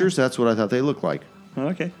first name. pictures, that's what I thought they looked like. Oh,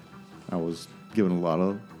 okay. I was given a lot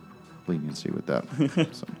of leniency with that.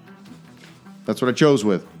 So, that's what I chose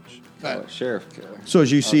with. Sheriff Killer. So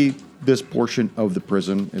as you see, this portion of the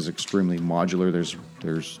prison is extremely modular.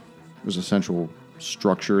 There's a central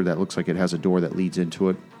structure that looks like it has a door that leads into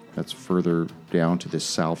it. That's further down to the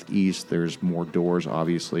southeast. There's more doors,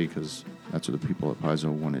 obviously, because that's what the people at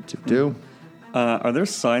Paizo wanted to do. Are there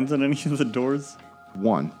signs on any of the doors?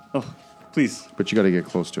 One, Oh, please. but you got to get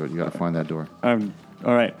close to it. You got to find that door. I'm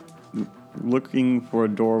all right. Looking for a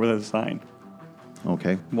door with a sign.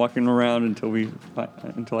 Okay. Walking around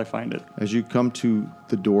until I find it. As you come to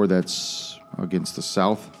the door that's against the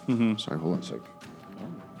south. Sorry, hold on a sec.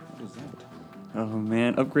 What is that? Oh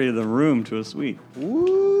man, upgraded the room to a suite.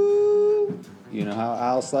 Woo! You know how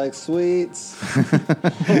Alice likes sweets.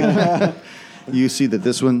 You see that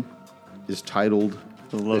this one is titled.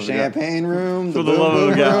 For the The love of God. champagne room. For the love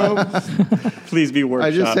of God. Please be workshop.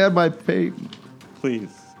 I just had my pay.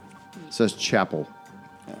 Please. It says chapel.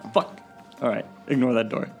 Fuck. All right. Ignore that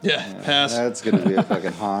door. Yeah, pass. That's gonna be a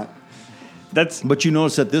fucking haunt. That's But you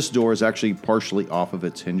notice that this door is actually partially off of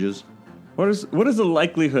its hinges. what is the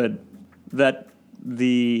likelihood that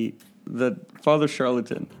that Father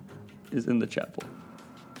Charlatan is in the chapel?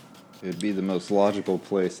 It would be the most logical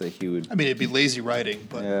place that he would. I mean, it'd be lazy writing,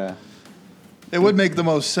 but Yeah. it would make the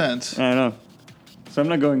most sense. I know. So I'm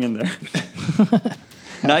not going in there.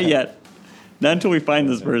 Not yet. Not until we find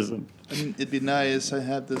this person. I mean, it'd be nice. I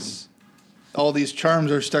had this. All these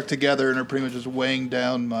charms are stuck together and are pretty much just weighing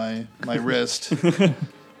down my wrist.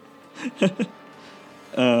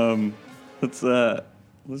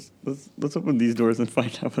 Let's open these doors and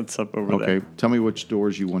find out what's up over there. Okay, tell me which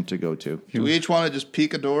doors you want to go to. Do we each want to just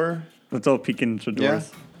peek a door? Let's all peek into Yeah.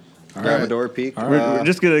 doors. Grab right. a door peek. We're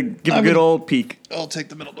just gonna give a good old peek. I'll take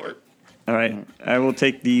the middle door. All right, I will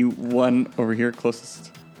take the one over here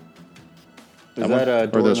closest. Is that a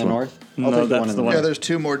door in this the one? north? No, take that's the one. Yeah, there's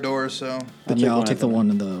 2 more doors, so Then take yeah, I'll one take at the the one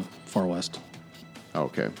in the far west.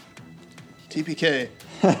 Okay. TPK.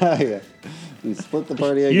 Yeah. We split the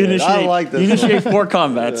party again. You initiate, I like this. you initiate 4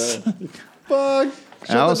 combats. Fuck.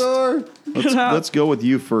 Shut Oust. the door. Let's go with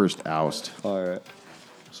you first, Oust. All right.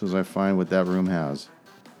 As soon as I find what that room has.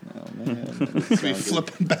 Oh man. Be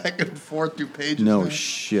flipping back and forth through pages. No now.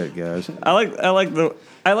 shit, guys. I like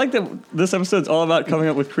that this episode's all about coming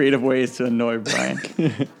up with creative ways to annoy Brian.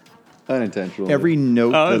 Unintentional. Every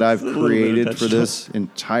note Oh, that it's I've a little bit created for intentional. this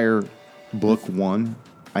entire book 1,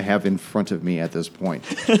 I have in front of me at this point.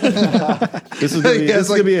 This is going He has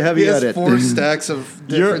to be a heavy he has edit. 4 stacks of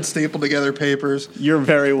You're- different stapled together papers. You're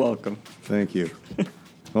very welcome. Thank you.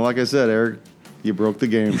 Well, like I said, Eric, you broke the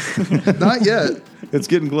game. Not yet. It's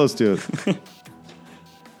getting close to it.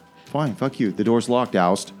 Fine, fuck you. The door's locked,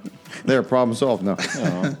 Oust. There, problem solved. No.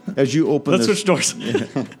 As you open Let's this, switch doors.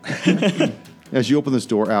 as you open this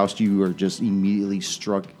door, Oust, you are just immediately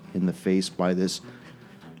struck in the face by this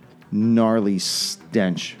gnarly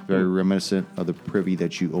stench, very reminiscent of the privy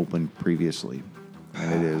that you opened previously.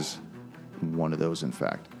 And it is one of those, in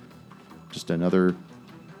fact. Just another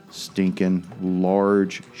stinking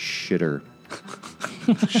large shitter.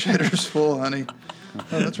 Shitter's full, honey.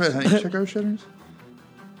 Oh, that's right, honey. Check our shitters.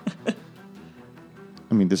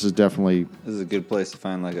 I mean, this is definitely... This is a good place to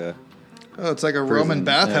find like a. Oh, it's like a Roman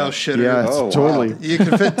bathhouse shitter. Yeah, it's Oh, wow. totally... You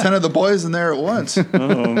can fit 10 of the boys in there at once.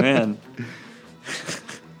 Oh man.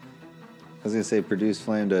 I was gonna say produce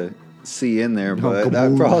flame to see in there, but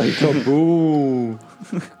that probably kaboom.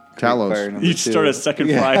 Talos. Fire number You 2. start a second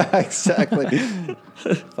Yeah, fire. exactly.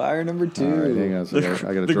 Fire number 2. All right, hang on a second.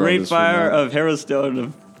 I gotta The draw Great this Fire from of Harrowstone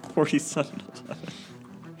of 47.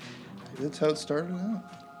 That's how it started out.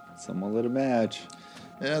 Someone lit a match.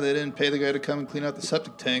 Yeah, they didn't pay the guy to come and clean out the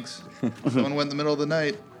septic tanks. Someone went in the middle of the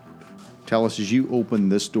night. Talos, as you open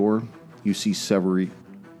this door, you see several...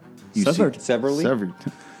 Severally? Severed.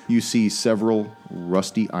 You see several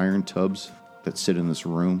rusty iron tubs that sit in this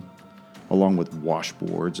room, along with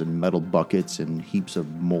washboards and metal buckets and heaps of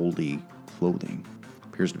moldy clothing.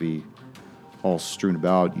 Appears to be all strewn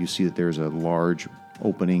about. You see that there's a large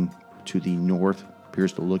opening to the north.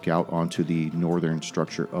 Appears to look out onto the northern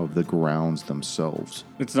structure of the grounds themselves.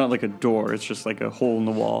 It's not like a door, it's just like a hole in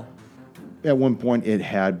the wall. At one point, it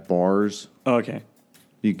had bars. Oh, okay.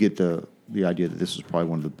 You get the idea that this was probably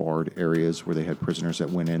one of the barred areas where they had prisoners that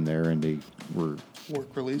went in there and they were...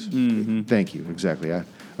 Work release. Thank you. Exactly.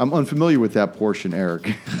 I'm unfamiliar with that portion,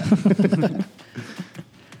 Eric.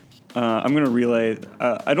 I'm going to relay.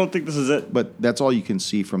 I don't think this is it. But that's all you can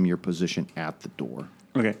see from your position at the door.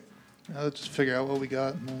 Okay. Now let's just figure out what we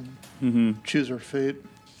got and then choose our fate.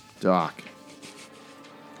 Doc,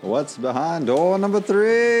 What's behind door number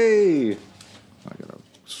 3? I gotta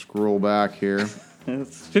scroll back here.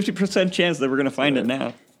 It's 50% chance that we're going to find it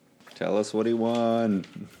now. Tell us what he won.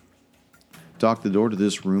 Doc, the door to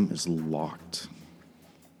this room is locked.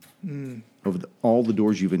 Of all the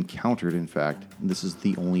doors you've encountered, in fact, this is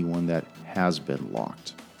the only one that has been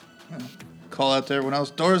locked. Call out to everyone else.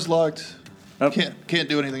 Door's locked. Oh. Can't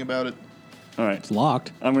do anything about it. All right. It's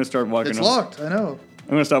locked. I'm going to start walking It's over. locked. I know. I'm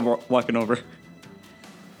going to stop walking over.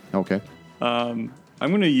 Okay. I'm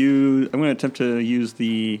going to attempt to use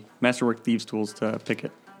the Masterwork Thieves tools to pick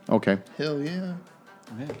it. Okay. Hell yeah.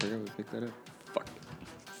 Yeah, I forgot we picked that up. Fuck.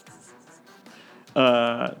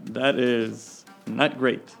 That is not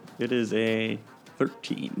great. It is a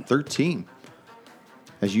 13. 13.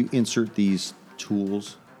 As you insert these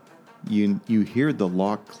tools, you hear the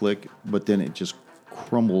lock click, but then it just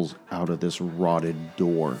crumbles out of this rotted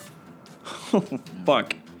door.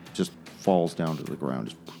 Fuck. Just falls down to the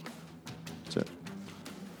ground. That's it.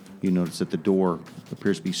 You notice that the door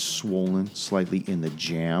appears to be swollen slightly in the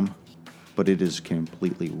jamb, but it is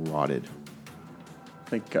completely rotted.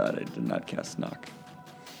 Thank God I did not cast knock.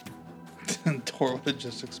 Door would have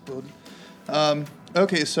just exploded.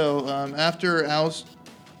 Okay, so after Oust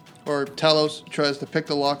or Talos tries to pick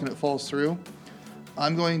the lock and it falls through,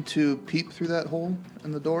 I'm going to peep through that hole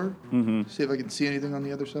in the door, see if I can see anything on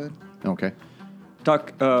the other side. Okay.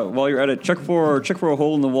 Doc, while you're at it, check for a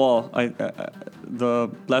hole in the wall. The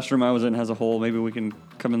last room I was in has a hole. Maybe we can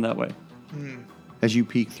come in that way. As you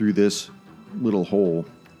peek through this little hole,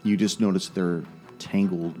 you just notice there are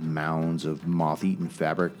tangled mounds of moth-eaten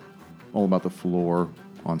fabric all about the floor,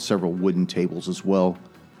 on several wooden tables as well.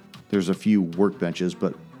 There's a few workbenches,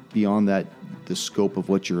 but beyond that, the scope of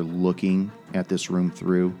what you're looking at this room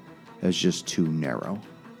through is just too narrow.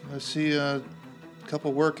 I see a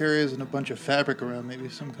couple work areas and a bunch of fabric around. Maybe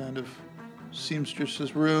some kind of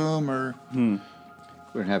seamstress's room, or Wouldn't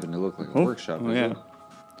happen to look like a workshop. Oh, is yeah. it?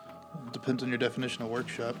 depends on your definition of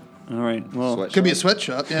workshop. All right. Well, Sweat Could be a shop?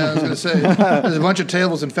 sweatshop. Yeah, I was gonna say. There's a bunch of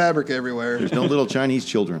tables and fabric everywhere. There's no little Chinese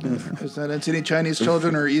children in there. I didn't see any Chinese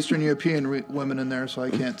children or Eastern European women in there, so I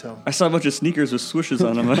can't tell. I saw a bunch of sneakers with swooshes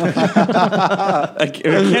on them. I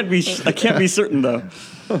can't be certain though.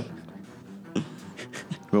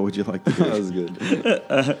 What would you like to That do? was good.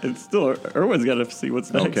 It's still Erwin's got to see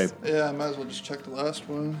what's next. Okay, Yeah, I might as well just check the last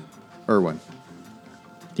one. Erwin,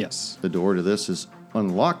 Yes. the door to this is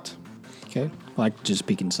unlocked. Okay. I like to just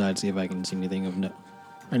peek inside, see if I can see anything of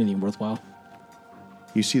anything worthwhile.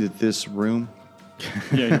 You see that this room,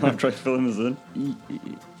 Yeah, you want to try filling this in?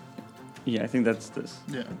 Yeah, I think that's this.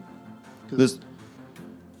 Yeah. 'Cause this,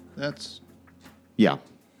 That's yeah,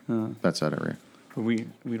 that's that area. But we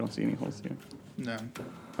don't see any holes here. no.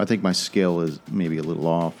 I think my scale is maybe a little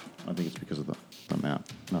off. I think it's because of the map,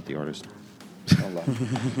 not the artist.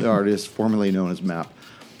 The artist, formerly known as Map.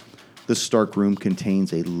 This stark room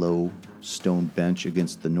contains a low stone bench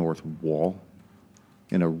against the north wall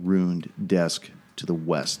and a ruined desk to the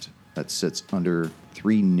west that sits under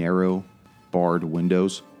 3 narrow barred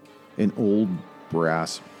windows. An old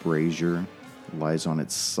brass brazier lies on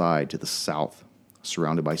its side to the south,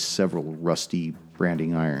 surrounded by several rusty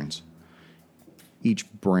branding irons. Each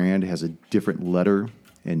brand has a different letter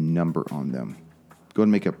and number on them. Go ahead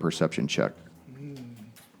and make a perception check.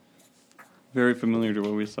 Very familiar to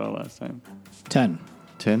what we saw last time. 10.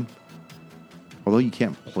 10. Although you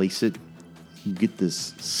can't place it, you get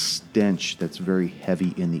this stench that's very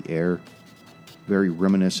heavy in the air, very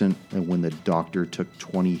reminiscent of when the doctor took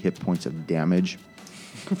 20 hit points of damage.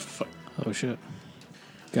 Oh, shit.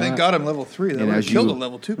 Thank God I'm level 3. That And would have as killed you- a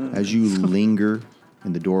level 2. As you linger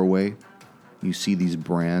in the doorway, you see these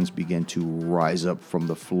brands begin to rise up from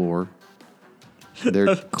the floor.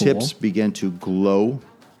 Their tips begin to glow.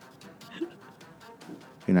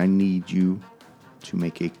 And I need you to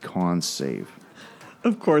make a con save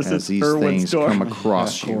Of course, as it's these Erwin's things door. come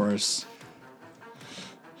across Of you. course.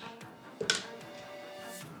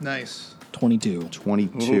 Nice. 22.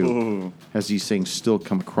 22. Ooh. As these things still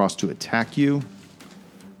come across to attack you.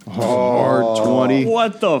 Hard 20.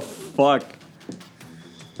 What the fuck?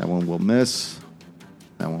 That one will miss.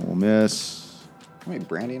 That one will miss. How many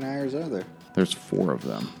branding irons are there? There's 4 of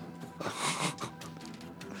them.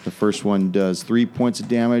 The first one does 3 points of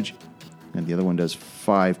damage, and the other one does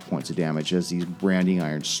 5 points of damage as these branding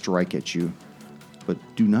irons strike at you, but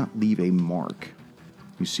do not leave a mark.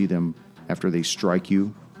 You see them, after they strike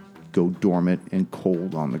you, go dormant and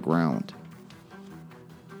cold on the ground.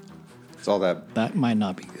 It's all that. That might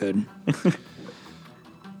not be good.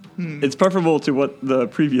 It's preferable to what the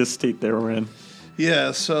previous state they were in.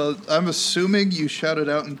 Yeah, so I'm assuming you shouted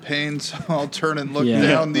out in pain, so I'll turn and look Yeah.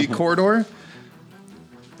 down the corridor.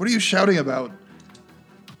 What are you shouting about?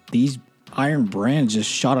 These iron brands just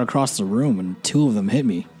shot across the room, and 2 of them hit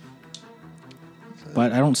me.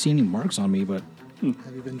 But I don't see any marks on me, but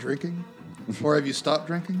Have you been drinking? Or have you stopped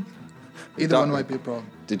drinking? Either one might be a problem.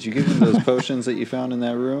 Did you give him those potions that you found in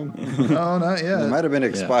that room? No, not They yet. might have been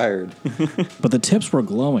expired. but the tips were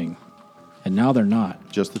glowing, and now they're not.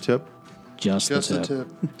 Just the tip? Just Just the a tip.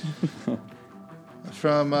 tip.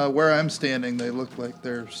 From where I'm standing, they look like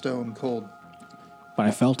they're stone cold. But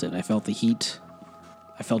I felt it. I felt the heat.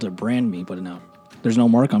 I felt it brand me, but no, there's no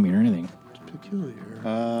mark on me or anything. It's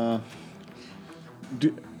peculiar.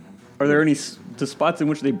 Are there any the spots in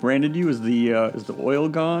which they branded you? Is the oil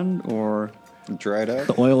gone or? Dried up.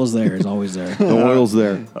 The oil is there. It's always there. The oil's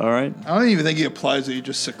there. All right, I don't even think he applies it. He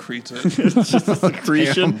just secretes it. it's just a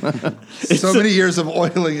secretion. So many years of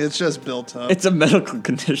oiling, it's just built up. It's a medical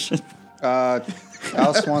condition.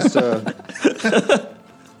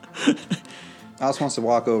 Alice wants to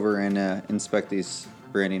walk over and inspect these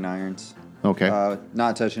branding irons. Okay.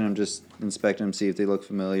 Not touching them, just inspecting them, see if they look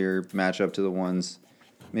familiar, match up to the ones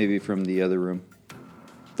maybe from the other room.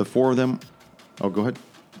 The 4 of them. Oh, go ahead.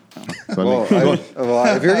 Well,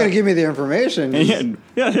 if you're going to give me the information,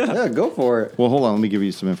 Yeah. go for it. Well, hold on. Let me give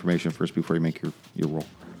you some information first before you make your roll.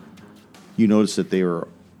 You notice that they are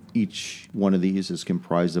each one of these is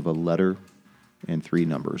comprised of a letter and 3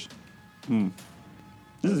 numbers. This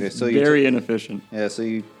Okay, is so you very inefficient. Yeah, so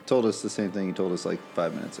you told us the same thing you told us like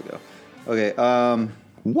 5 minutes ago. Okay,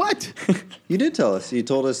 What? you did tell us. You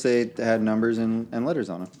told us they had numbers and letters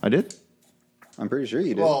on them. I did? I'm pretty sure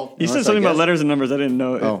you did. Well, You said Unless I something about guessed. letters and numbers. I didn't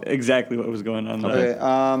know Oh. exactly what was going on there.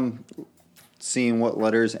 Okay, seeing what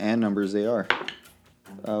letters and numbers they are.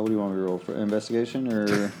 What do you want me to roll for investigation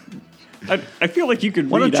or? I feel like you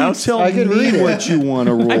could Why read don't you out. tell I could read me it. what you want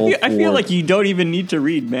to roll I feel like you don't even need to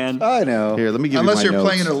read, man. I know. Here, let me give Unless you my you're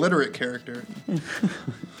notes. playing an illiterate character.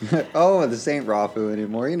 Oh, this ain't Rafu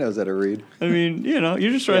anymore. He knows how to read. I mean, you're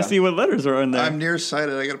just trying Yeah. to see what letters are in there. I'm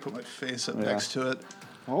nearsighted. I got to put my face up next to it.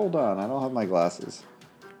 Hold on, I don't have my glasses.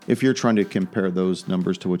 If you're trying to compare those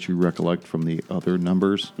numbers to what you recollect from the other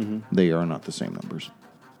numbers, they are not the same numbers.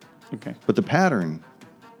 Okay. But the pattern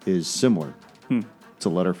is similar. It's a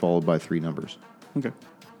letter followed by 3 numbers. Okay.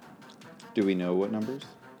 Do we know what numbers?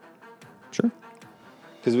 Sure.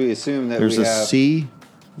 Because we assume that There's we a have.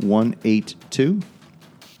 C182,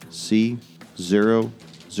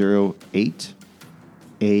 C008,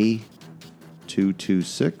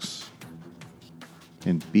 A226,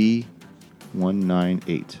 and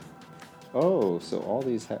B198. Oh, so all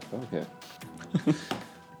these have. Okay. I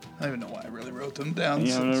don't even know why I really wrote them down.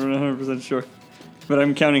 Yeah, I'm since- not 100% sure. But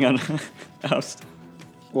I'm counting on Oust.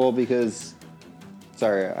 Well, because.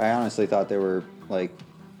 Sorry, I honestly thought they were like.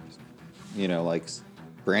 Like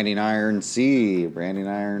branding iron C, branding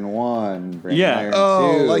iron 1, branding Yeah. iron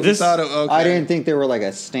Oh, 2. like This- you thought it. Okay. I didn't think they were like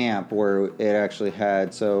a stamp where it actually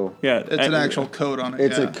had. So Yeah. It's an actual code on it.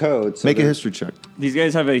 it's yeah. a code. So Make a they're- history check. These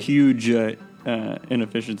guys have a huge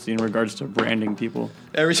inefficiency in regards to branding people.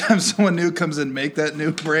 Every time someone new comes in, make that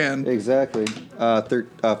new brand. Exactly.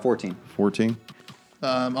 14. 14,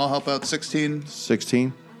 I'll help out 16.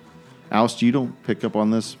 16. Oust, you don't pick up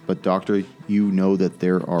on this, but Doctor, you know that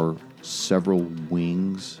there are several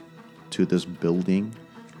wings to this building.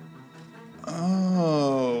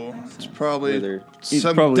 Oh, it's probably Where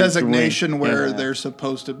some probably designation the wing. where Yeah. they're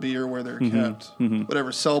supposed to be or where they're kept.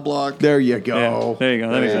 Whatever, cell block. There you go. Yeah, there you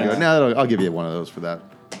go. That makes There you sense. go. Now I'll give you one of those for that.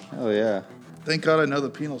 Oh yeah. Thank God I know the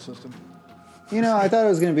penal system. I thought it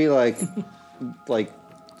was gonna be like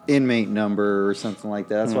inmate number or something like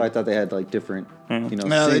that. That's why I thought they had like different. No, they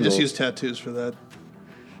just singles. use tattoos for that.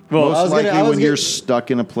 Well, Most I was gonna- likely, I was when you're gonna-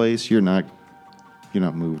 stuck in a place, you're not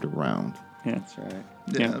moved around. yeah. That's right.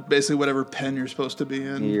 Yeah, basically whatever pen you're supposed to be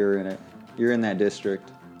in. You're in it. You're in that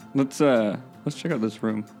district. Let's check out this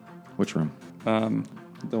room. Which room?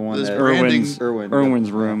 The one This that branding-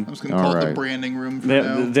 Irwin's room. I was going to call it the Alright. branding room for They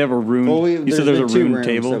now. have, they have a rune. Well, You said there's a been 2 rune rooms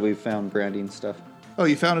table. that we found branding stuff. Oh,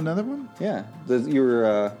 you found another one? Yeah, you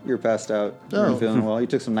were passed out. You Oh. weren't feeling well. You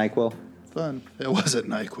took some NyQuil. Fun. It wasn't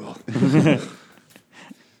NyQuil.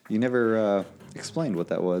 You never explained what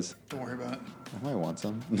that was. Don't worry about it. I might want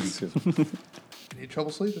some. You need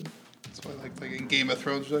trouble sleeping. That's why, like in Game of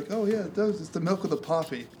Thrones, you're like, oh yeah, it does. It's the milk of the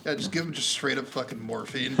poppy. Yeah, just give them just straight up fucking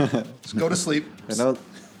morphine. Just go to sleep. I don't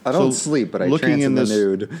So, sleep, but I looking trance in in the this-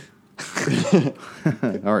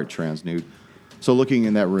 nude. All right, trans nude. So looking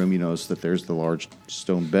in that room, you notice that there's the large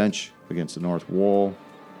stone bench against the north wall,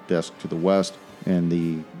 desk to the west, and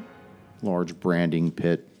the large branding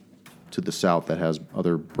pit to the south that has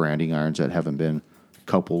other branding irons that haven't been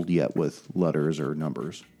coupled yet with letters or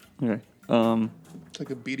numbers. Okay. It's like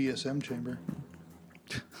a BDSM chamber.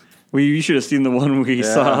 Well, you should have seen the one we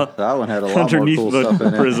saw that one had a lot more underneath cool the stuff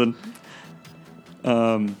in it. prison.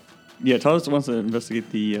 Yeah, Talos wants to investigate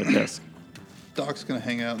the desk. Doc's gonna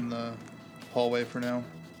hang out in the hallway for now.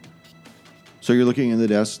 So you're looking in the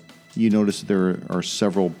desk. You notice there are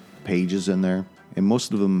several pages in there, and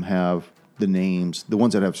most of them have the names. The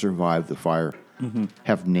ones that have survived the fire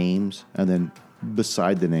have names, and then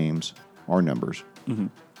beside the names are numbers.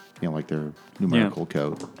 Like their numerical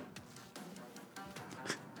code.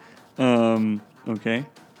 Okay.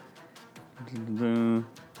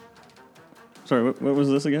 Sorry, what was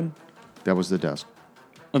this again? That was the desk.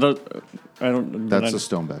 I thought I don't. That's I- the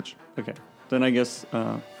stone bench. Okay, then I guess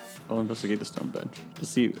I'll investigate the stone bench to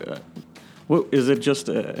see. What is it? Just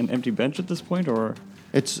an empty bench at this point, or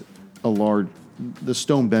It's a large. The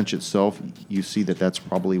stone bench itself, you see that that's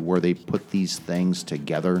probably where they put these things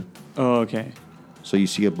together. oh, okay. So you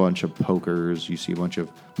see a bunch of pokers, you see a bunch of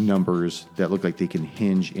numbers that look like they can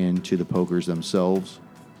hinge into the pokers themselves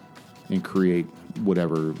and create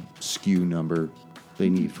whatever skew number they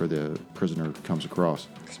need for the prisoner comes across.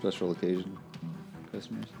 Special occasion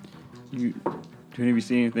customers. Do any of you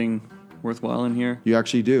see anything worthwhile in here? You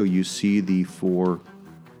actually do. You see the 4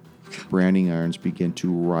 branding irons begin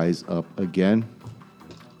to rise up again.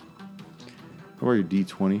 How about your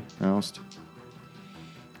D20, Oust?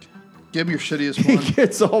 Give him your shittiest He one.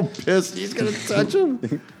 gets all pissed. He's going to touch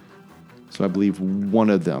him. So I believe one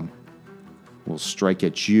of them will strike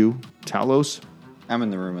at you, Talos. I'm in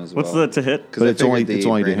the room as well. What's the to hit? But it's only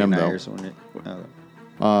to him, though.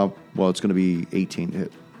 Well, it's going to be 18 to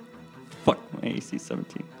hit Fuck, my AC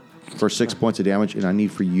 17. for 6 points of damage, and I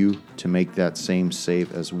need for you to make that same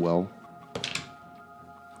save as well.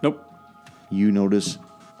 Nope. You notice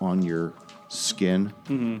on your skin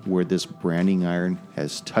where this branding iron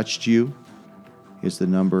has touched you is the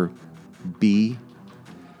number B.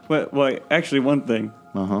 Well, actually, one thing.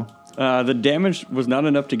 The damage was not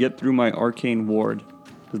enough to get through my arcane ward.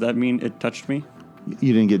 Does that mean it touched me?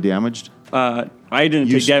 You didn't get damaged? I didn't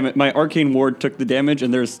take damage. My arcane ward took the damage,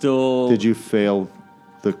 and there's still. Did you fail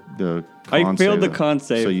the con I failed the save? con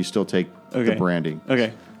save. So you still take the Okay. branding.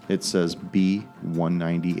 Okay. It says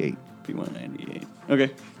B198. B198.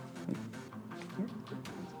 Okay.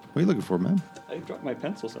 What are you looking for, man? I dropped my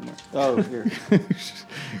pencil somewhere. Oh, here.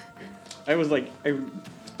 I was like, I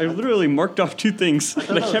literally marked off 2 things,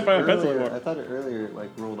 and I can't find my pencil I anymore. thought it earlier like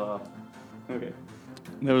rolled off. Okay.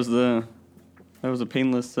 That was a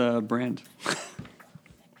painless brand.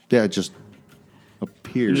 Yeah, it just It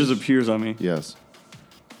appears. just appears on me. Yes.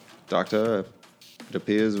 Doctor, it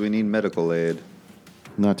appears we need medical aid.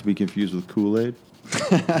 Not to be confused with Kool-Aid.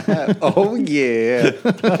 Oh, yeah.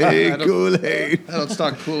 Hey, Kool-Aid. I don't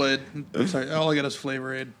stock Kool-Aid. Sorry, all I got is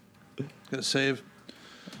Flavor Aid. Gotta save.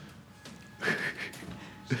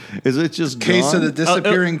 Is it just Case gone? of the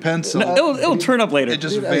disappearing pencil. No, it'll turn up later. It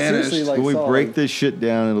just Dude, I vanished. seriously, like, When we saw, break like- this shit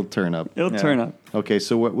down, it'll turn up. It'll Yeah. turn up. Okay,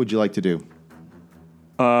 so what would you like to do?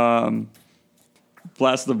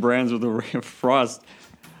 Blast the brands with a ray of frost.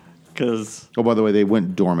 Because Oh, by the way, they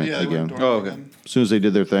went dormant Yeah, they again. went Oh, dormant okay. again. As soon as they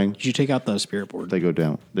did their thing, Did you take out the spirit board? they go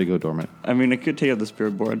down. They go dormant. I mean, I could take out the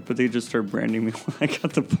spirit board, but they just started branding me when I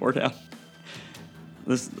got the board out.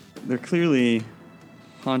 They're clearly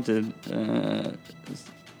haunted. Is there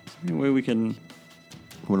any way we can?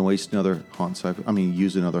 Want to waste another haunt siphon? I mean,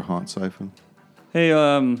 use another haunt siphon. Hey,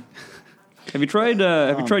 have you tried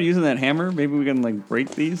using that hammer? Maybe we can like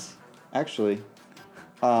break these. Actually,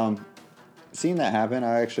 seeing that happen,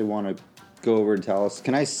 I actually want to go over to Talos.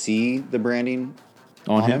 Can I see the branding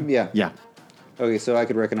On him? Yeah. Yeah. Okay, so I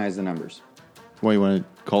could recognize the numbers. Well, you want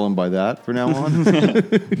to call him by that for now on?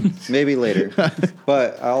 Maybe later.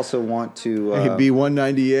 But I also want to. Hey,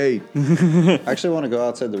 B198. I actually want to go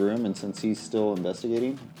outside the room, and since he's still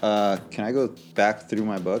investigating, can I go back through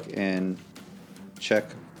my book and check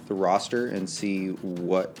the roster and see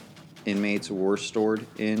what inmates were stored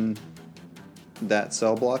in that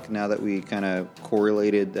cell block? Now that we kind of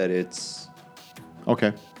correlated that it's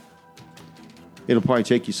Okay. It'll probably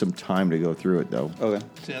take you some time to go through it, though. okay.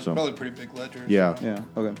 Yeah, it's So- probably a pretty big ledger. Yeah. Yeah.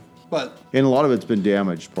 Okay. But And a lot of it's been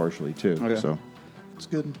damaged partially, too. Okay. So, it's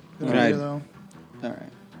good. Good Can idea, I- though. All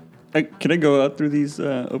right. Can I go out through these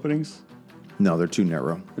openings? no, they're too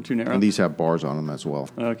narrow. They're too narrow. And these have bars on them as well.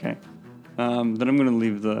 Okay. Then I'm gonna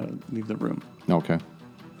leave the room. Okay.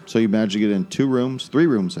 So you managed to get in 2 rooms, 3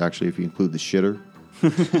 rooms, actually, if you include the shitter.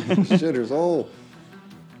 Shitters. Oh.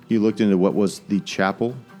 You looked into what was the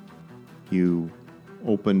chapel. You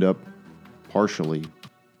opened up partially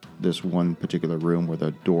this one particular room where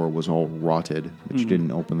the door was all rotted, but you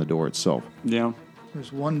didn't open the door itself. Yeah.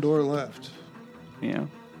 There's one door left. Yeah.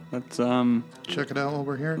 That's Check it out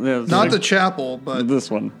over here. Yeah, Not like- the chapel, but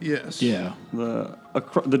this one. yes. Yeah.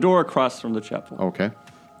 The door across from the chapel. Okay.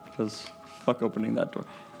 Because fuck opening that door.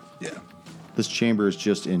 Yeah. This chamber is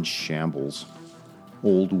just in shambles.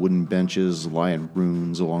 Old wooden benches lie in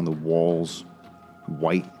ruins along the walls.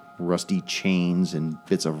 White, rusty chains and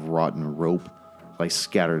bits of rotten rope lie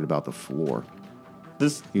scattered about the floor.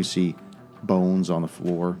 This You see bones on the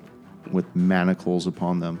floor with manacles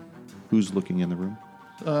upon them. Who's looking in the room?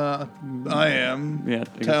 I am. Yeah,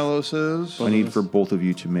 I guess- Talos is. I need for both of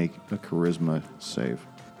you to make a charisma save.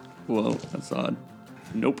 Whoa, that's odd.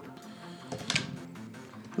 Nope.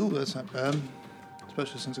 Ooh, that's not bad.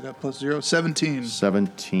 Especially since I got +0. 17.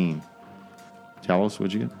 17. Talos,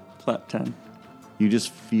 what'd you get? Plat 10. You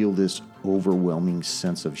just feel this overwhelming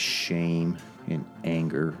sense of shame and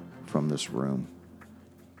anger from this room.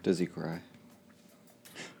 Does he cry?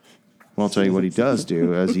 Well, I'll tell you what he does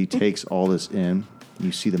do. As he takes all this in,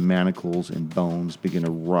 you see the manacles and bones begin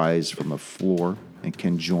to rise from the floor and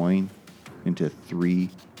conjoin into 3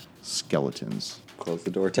 skeletons. Close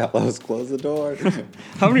the door, Talos. Close the door.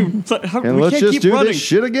 How many? And We let's can't just keep do running. this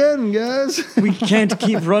shit again, guys. We can't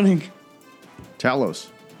keep running. Talos,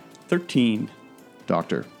 13.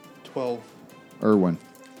 Doctor, 12. Irwin,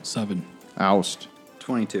 7. Oust.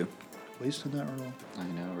 22. Wasted that roll. I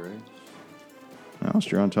know, right?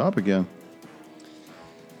 Oust, you're on top again.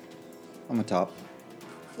 I'm a top.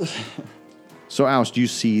 So, Oust, you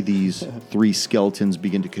see these 3 skeletons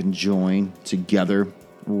begin to conjoin together,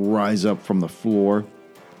 rise up from the floor.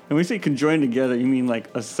 And we say conjoin together, you mean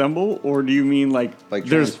like assemble, or do you mean like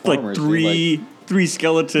there's like Transformers, three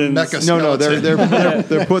skeletons, Mecha No, skeleton.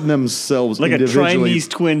 they're putting themselves like a individually. Chinese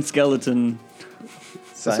twin skeleton?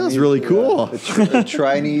 That sounds really cool. A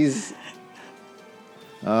Chinese.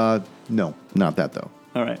 No, not that though.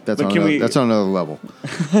 All right. That's but on can another, we? that's on another level.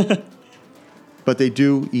 But they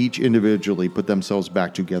do each individually put themselves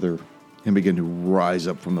back together and begin to rise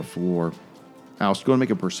up from the floor. Oust, go and make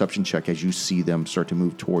a perception check as you see them start to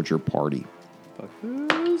move towards your party.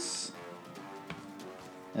 Fuckers.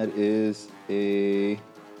 That is a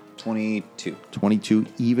 22. 22,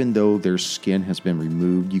 even though their skin has been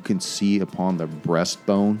removed, you can see upon the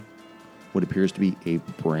breastbone what appears to be a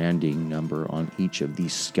branding number on each of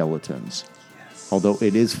these skeletons. Yes. Although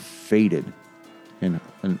it is faded and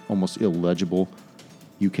almost illegible,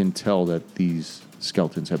 you can tell that these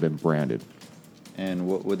skeletons have been branded. And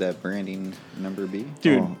what would that branding number be?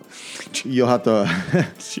 Dude, You'll have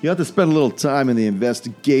to spend a little time in the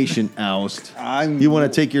investigation, Oust. You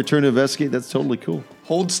want to take your turn to investigate? That's totally cool.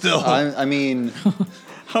 Hold still. I mean,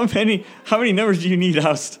 how many numbers do you need,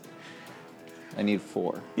 Oust? I need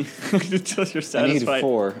 4. Until you're satisfied.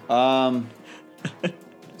 I need 4.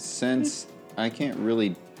 Since I can't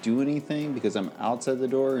really do anything because I'm outside the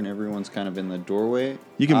door and everyone's kind of in the doorway.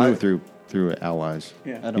 You can move through allies.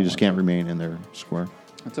 Yeah. I don't You just want can't remain in their square.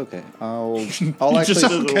 That's okay. I'll actually.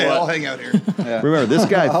 Okay, I'll hang out here. Yeah. Remember, this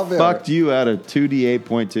guy I'll be fucked you out of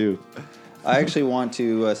 2d8.2. I actually want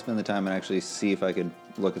to spend the time and actually see if I could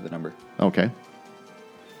look at the number. Okay.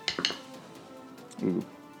 Ooh,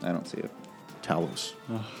 I don't see it. Talos.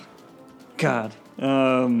 God.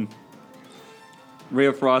 Ray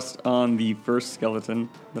of Frost on the first skeleton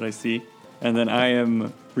that I see, and then I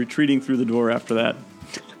am retreating through the door after that.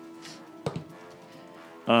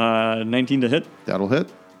 19 to hit. That'll hit.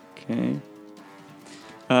 Okay.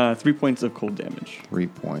 3 points of cold damage. 3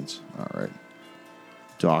 points. All right.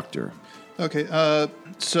 Doctor. Okay,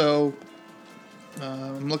 so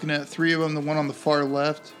I'm looking at 3 of them. The one on the far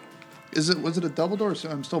left. Was it a double door?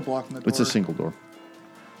 I'm still blocking the door. It's a single door.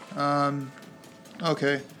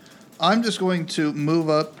 Okay. I'm just going to move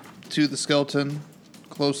up to the skeleton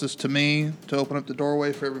closest to me to open up the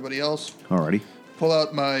doorway for everybody else. Alrighty. Pull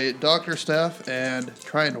out my doctor staff and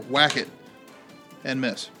try and whack it and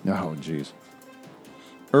miss. Oh, jeez.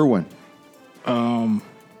 Irwin. I'm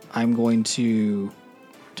going to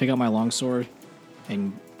take out my longsword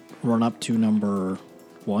and run up to number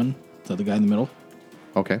 1, the other guy in the middle.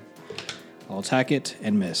 Okay. I'll attack it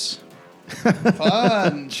and miss.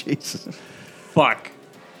 Fun. Jesus. Fuck.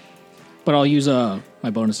 But I'll use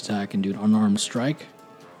my bonus attack and do an unarmed strike,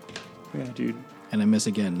 Yeah, dude. and I miss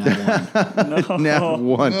again. Now 1. Now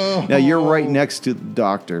 1. Now you're right next to the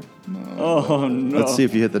doctor. Oh, no. Let's see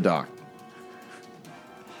if you hit the doc.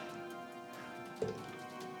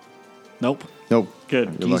 Nope. Nope. Good.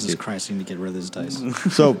 You're Jesus lucky. Christ, I need to get rid of this dice.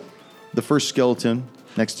 So, the first skeleton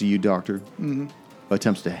next to you, Doctor,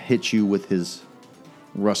 attempts to hit you with his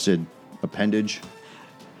rusted appendage.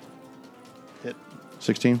 Hit.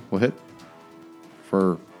 16 will hit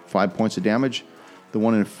for 5 points of damage. The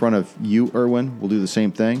one in front of you, Irwin, will do the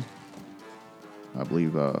same thing. I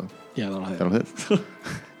believe Yeah, that'll hit. that'll hit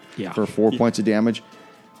Yeah. for 4 points of damage.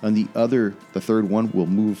 And the third one will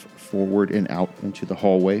move forward and out into the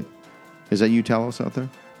hallway. Is that you, Talos, out there?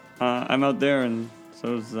 I'm out there, and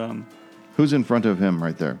so is Who's in front of him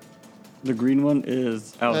right there? the green one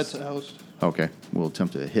is That's Oust. oust. Okay, we'll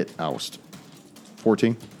attempt to hit Oust.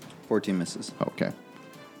 14? 14 misses. Okay.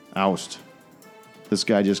 Oust. This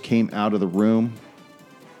guy just came out of the room,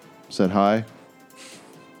 said hi.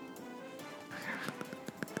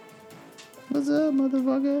 What's up,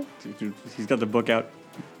 motherfucker? Dude, he's got the book out.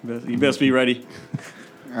 You best be ready.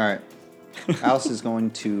 All right. Alice is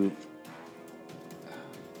going to.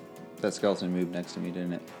 That skeleton moved next to me,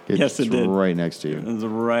 didn't it? Yes, it did. Right next to you. It's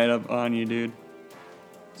right up on you, dude.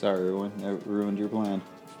 Sorry, everyone. That ruined your plan.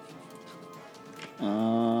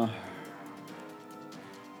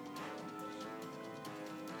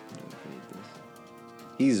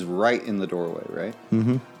 He's right in the doorway, right?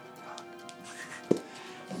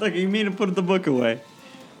 Look, you mean to put the book away.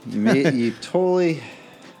 You totally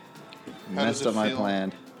How messed does it up my feel?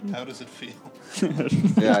 plan. How does it feel?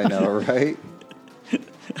 Yeah, I know, right?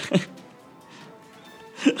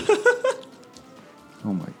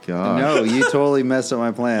 Oh my god. No, you totally messed up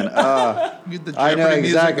my plan. Get the I know Jeopardy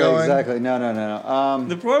music exactly, going. exactly. No.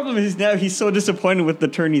 The problem is now he's so disappointed with the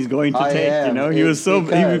turn he's going to I take. am. You know, he It's was so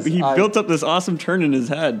because he I- built up this awesome turn in his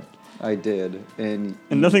head, I did, and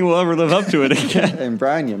nothing will ever live up to it again. and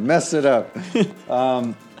Brian, you messed it up.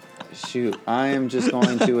 Shoot, I am just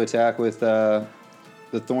going to attack with the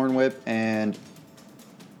Thorn Whip, and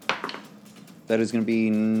that is going to be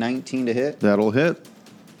 19 to hit That'll hit.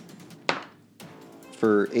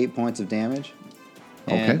 for 8 points of damage.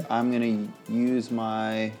 And Okay. I'm going to use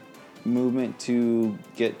my movement to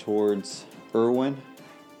get towards Irwin.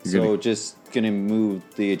 You're So gonna- just gonna move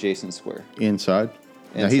the adjacent square. Inside?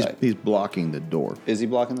 Now Inside. he's blocking the door. Is he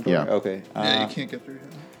blocking the door? Yeah. Okay. Yeah, you can't get through him.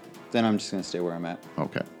 Then I'm just gonna stay where I'm at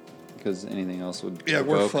Okay. because anything else would. Yeah,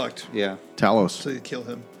 we're provoke. fucked. Yeah. Talos. So you kill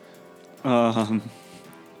him.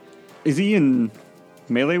 Is he in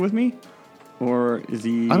melee with me, or is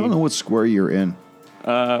he? I don't know what square you're in.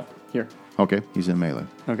 Here. Okay, he's in melee.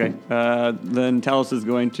 Okay. Then Talos is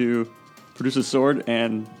going to produce a sword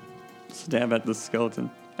and stab at the skeleton.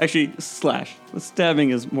 Actually, slash. The stabbing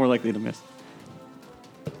is more likely to miss.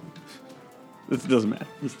 It doesn't matter.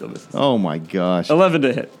 He still misses. Oh my gosh. 11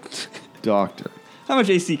 to hit. Doctor. How much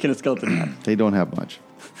AC can a skeleton have? They don't have much.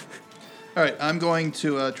 All right, I'm going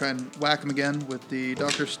to try and whack him again with the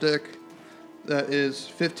Doctor Stick. That is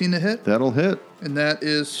 15 to hit, That'll hit. and that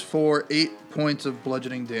is for 8 points of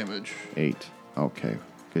bludgeoning damage. 8. Okay,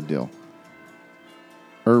 good deal.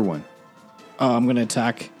 Irwin. I'm going to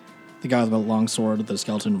attack the guy with the long sword, the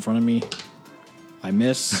skeleton in front of me. I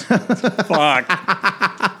miss. Fuck.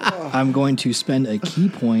 I'm going to spend a key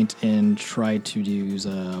point and try to use,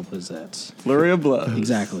 what is that? Flurry of blood.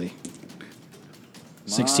 Exactly.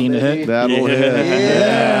 16 to hit. That'll hit.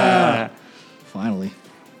 Yeah. Finally.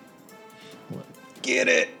 Get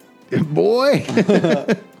it. Boy.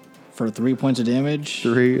 For 3 points of damage.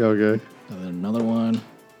 3, okay. And then another one.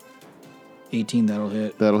 18, that'll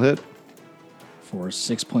hit. That'll hit. For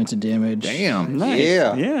 6 points of damage. Damn. Nice.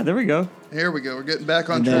 Yeah. Yeah, there we go. Here we go. We're getting back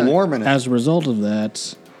on And track. then, Warming it. as a result of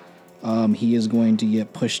that, he is going to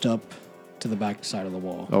get pushed up to the back side of the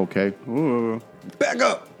wall. Okay. Ooh. Back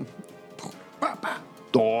up.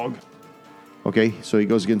 Dog. Okay, so he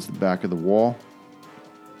goes against the back of the wall.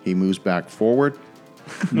 He moves back forward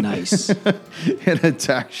Nice. and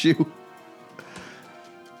attacks you.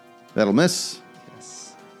 That'll miss.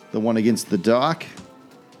 The one against the dock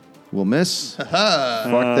will miss. Fuck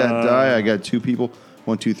that die. I got 2 people.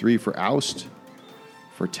 1, 2, 3 for Oust.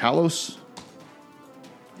 For Talos.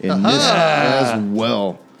 And miss as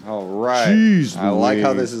well. All right. Jeez I like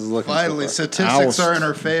how Louise. this is looking. Finally, so far. statistics Oust. are in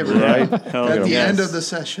our favor. Right? Hell At the yes. end of the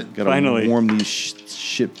session. Gotta Finally. warm these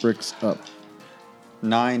shit bricks up.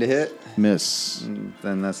 9 to hit. Miss.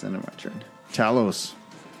 Then that's the end of my turn. Talos.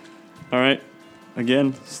 All right.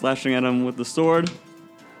 Again, slashing at him with the sword.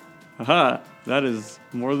 Aha. That is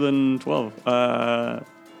more than 12.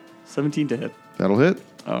 17 to hit. That'll hit.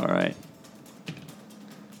 All right.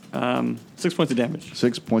 6 points of damage.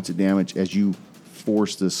 6 points of damage as you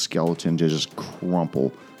force this skeleton to just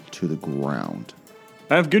crumple to the ground.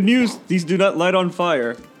 I have good news. These do not light on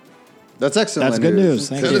fire. That's excellent. That's good news.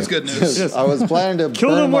 Thank That you. is good news. Yes. I was planning to Kill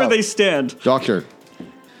burn them where up. they stand. Doctor.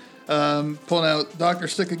 Pulling out Doctor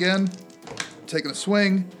Stick again. Taking a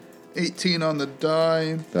swing. 18 on the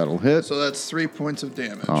die. That'll hit. So that's 3 points of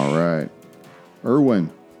damage. All right.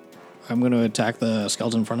 Irwin. I'm going to attack the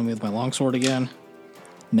skeleton in front of me with my longsword again.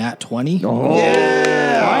 Nat 20. Oh,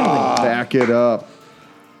 yeah. Back it up.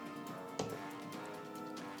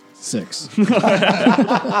 6.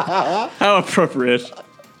 How appropriate.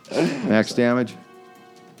 Max damage.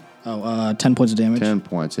 10 points of damage. 10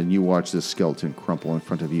 points. And you watch this skeleton crumple in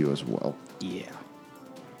front of you as well. Yeah.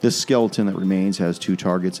 This skeleton that remains has 2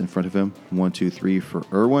 targets in front of him. 1, 2, 3 for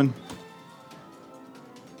Irwin.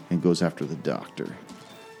 And goes after the doctor.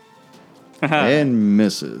 And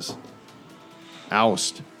misses.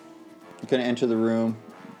 Oust. I'm going to enter the room,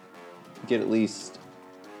 get at least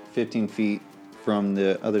 15 feet from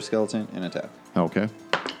the other skeleton, and attack. Okay.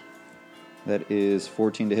 That is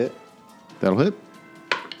 14 to hit That'll hit.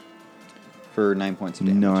 for 9 points of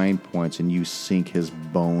damage. 9 points. And you sink his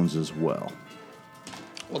bones as well.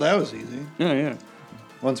 Well, that was easy. Yeah.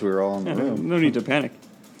 Once we were all in the Yeah, room. no need to panic.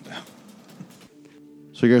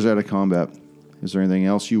 So you guys are out of combat. Is there anything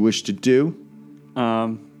else you wish to do?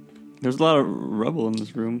 There's a lot of rubble in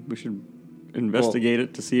this room. We should investigate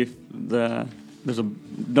it to see if there's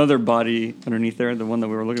another body underneath there, the one that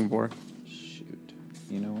we were looking for. Shoot.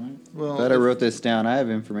 You know what? Well, Glad I if- wrote this down. I have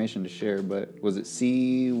information to share, but was it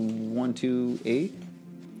C128?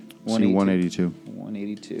 C-182.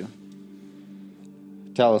 182.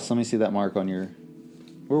 Talos, let me see that mark on your...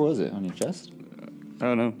 Where was it? On your chest? I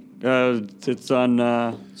don't know. It's on.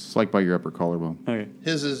 It's like by your upper collarbone. Okay.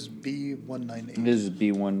 His is B198. His is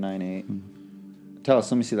B198.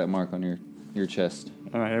 Talos, let me see that mark on your chest.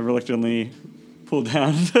 All right. I reluctantly pull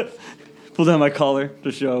down my collar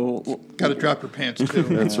to show. Got to drop your pants, too.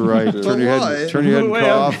 That's right. But why? Turn your head and Way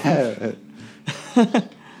cough.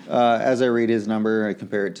 As I read his number, I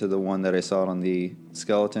compare it to the one that I saw on the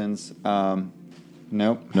skeletons.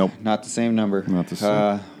 Nope. Nope. Not the same number. Not the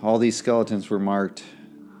same. All these skeletons were marked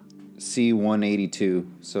C182.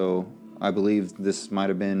 So I believe this might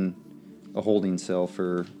have been a holding cell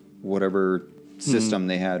for whatever system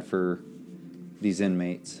they had for these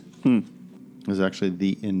inmates. It was actually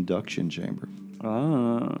the induction chamber.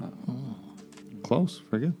 Ah. Close.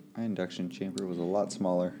 Very good. My induction chamber was a lot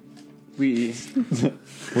smaller. We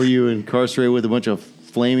Were you incarcerated with a bunch of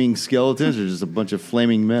flaming skeletons or just a bunch of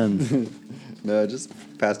flaming men? No, just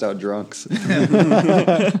passed out drunks.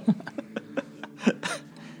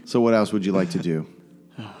 So what else would you like to do?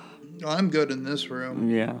 I'm good in this room.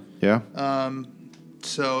 yeah. Yeah?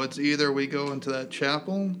 So it's either we go into that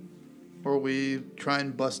chapel or we try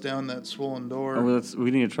and bust down that swollen door. Oh,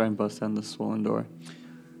 we need to try and bust down the swollen door.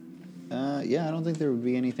 Yeah, I don't think there would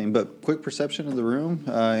be anything. But quick perception of the room.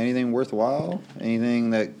 Anything worthwhile? Anything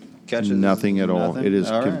that catches? Nothing at all. Nothing? It is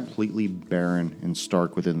All right. completely barren and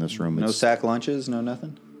stark within this room. No It's sack lunches. No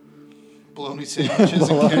nothing. Bologna sandwiches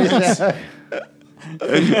and carrots.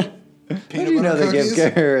 Peanut You know butter they give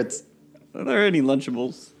cookies. carrots. Are there any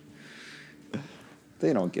Lunchables?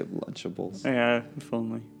 They don't give Lunchables. Yeah, if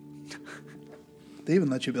only. They even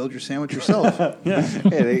let you build your sandwich yourself.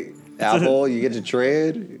 Hey, apple. You get to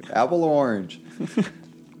trade apple or orange.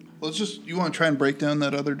 Let's just, you want to try and break down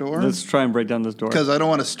that other door? Let's try and break down this door. Because I don't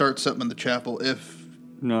want to start something in the chapel if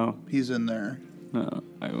No, he's in there. no.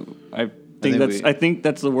 I think I think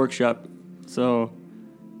that's the workshop. So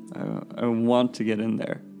I want to get in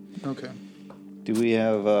there. Okay. Do we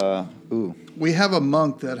have? Ooh. We have a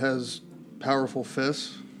monk that has powerful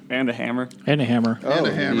fists. And a hammer. And a hammer. And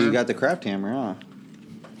a hammer. You got the craft hammer, huh?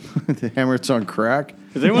 the hammer, it's on crack.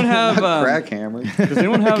 Does anyone have Crack hammer. Does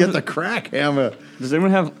anyone have Get the crack hammer. Does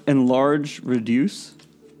anyone have enlarge reduce?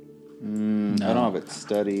 I don't have it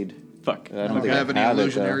studied. Fuck. I don't Do think you have any it, though.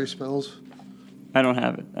 illusionary spells? I don't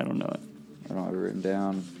have it. I don't know it. I don't have it written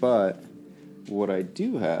down. But what I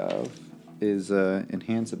do have is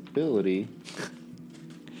enhance ability.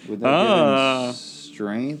 Would that give him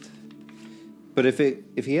strength? But if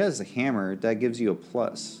he has a hammer, that gives you a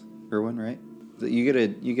plus, Erwin, right? You get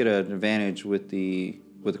an advantage with the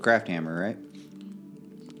craft hammer, right?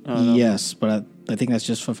 Yes, but I think that's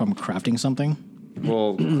just if I'm crafting something.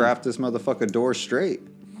 Well, craft this motherfucker door straight.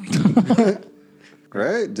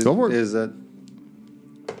 Right? Go for it. Is that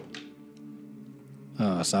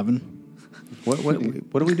 7. What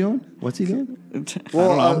are we doing? What's he doing?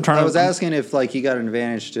 well? know, I'm trying I to- was asking if like he got an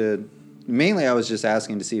advantage to. Mainly, I was just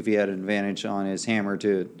asking to see if he had an advantage on his hammer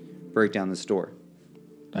to break down this door.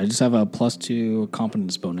 I just have a +2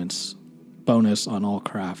 competence bonus on all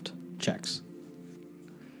craft checks.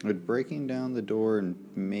 Would breaking down the door and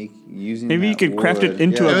using Maybe you that could craft it wood-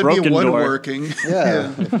 into yeah. a It would be broken door. woodworking.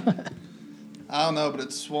 Yeah. I don't know, but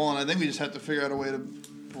it's swollen. I think we just have to figure out a way to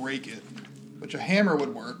break it. Which a hammer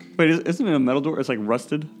would work. Wait, isn't it a metal door? It's like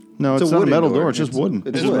rusted. No, It's it's a not a wooden metal door. door. It's just wooden.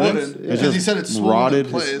 It's It's wood. wooden. It's Because just he said it's swollen rotted.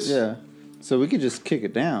 in place. Yeah. So we could just kick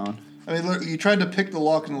it down. I mean, look, you tried to pick the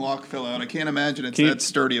lock and the lock fell out. I can't imagine it's Can you- that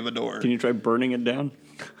sturdy of a door. Can you try burning it down?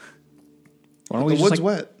 Why don't The we just wood's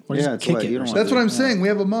wet. why don't we Yeah, just it's kick wet. it? You or don't something? That's what I'm saying. We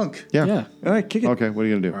have a monk. Yeah. Yeah. All right, kick it. Okay, what are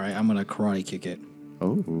you going to do? All right, I'm gonna karate kick it.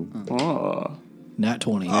 Oh. Oh, Nat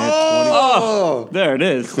 20. Oh! there it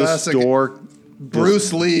is. This Classic door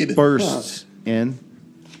Bruce Lead. bursts in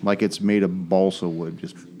like it's made of balsa wood.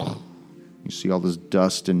 Just you see all this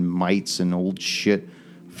dust and mites and old shit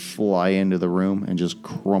fly into the room and just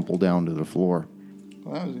crumple down to the floor.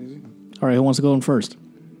 Well, that was easy. All right, who wants to go in first?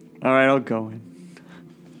 All right, I'll go in.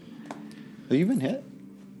 Have you been hit?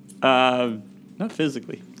 Not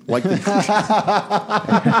physically. Like the,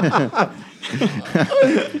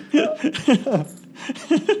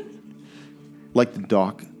 like the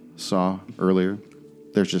doc saw earlier,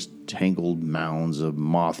 there's just tangled mounds of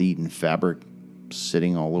moth-eaten fabric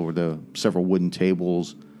sitting all over the several wooden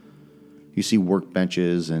tables. You see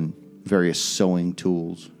workbenches and various sewing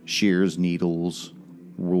tools, shears, needles,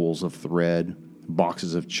 rolls of thread,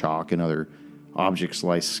 boxes of chalk, and other objects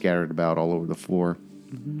lie scattered about all over the floor.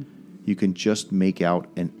 You can just make out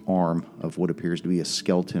an arm of what appears to be a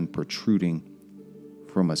skeleton protruding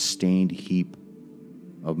from a stained heap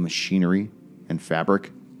of machinery and fabric,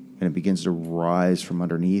 and it begins to rise from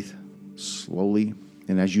underneath slowly.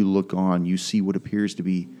 And as you look on, you see what appears to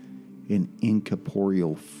be an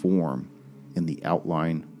incorporeal form in the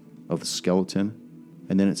outline of the skeleton,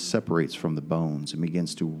 and then it separates from the bones and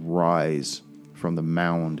begins to rise from the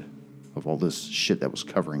mound of all this shit that was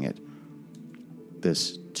covering it.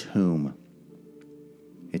 This tomb.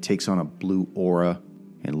 It takes on a blue aura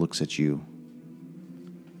and looks at you.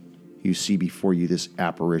 You see before you this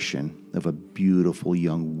apparition of a beautiful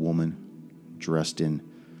young woman dressed in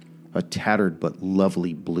a tattered but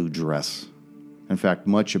lovely blue dress. In fact,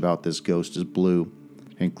 much about this ghost is blue,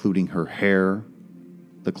 including her hair,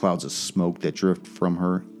 the clouds of smoke that drift from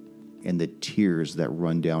her, and the tears that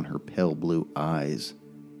run down her pale blue eyes.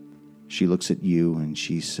 She looks at you and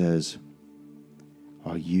she says,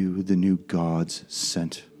 "Are you the new gods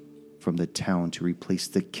sent from the town to replace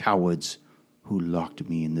the cowards who locked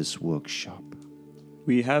me in this workshop?"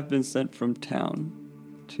 We have been sent from town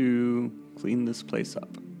to clean this place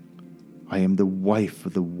up. "I am the wife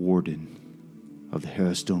of the warden of the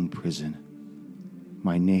Harrowstone prison.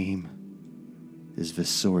 My name is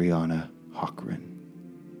Visoriana Hockren."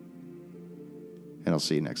 And I'll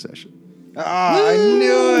see you next session. Ah, I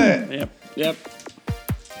knew it. Yep.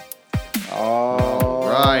 Oh,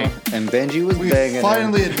 Right. And Benji was We banging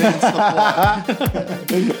finally advanced the plot.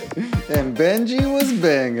 it. And Benji was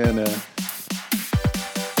banging it.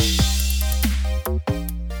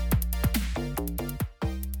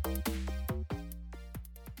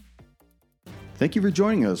 Thank you for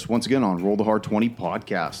joining us once again on Roll the Hard 20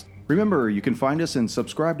 podcast. Remember, you can find us and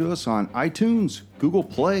subscribe to us on iTunes, Google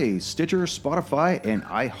Play, Stitcher, Spotify, and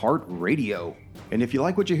iHeartRadio. And if you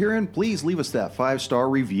like what you're hearing, please leave us that 5-star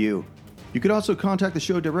review. You can also contact the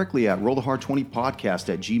show directly at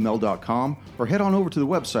rollthehard20podcast@gmail.com or head on over to the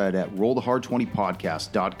website at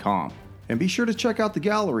rollthehard20podcast.com. And be sure to check out the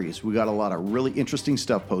galleries. We got a lot of really interesting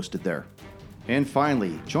stuff posted there. And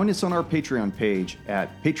finally, join us on our Patreon page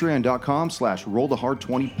at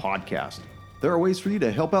patreon.com/rollthehard20podcast. There are ways for you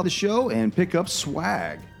to help out the show and pick up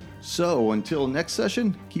swag. So until next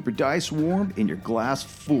session, keep your dice warm and your glass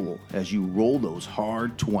full as you roll those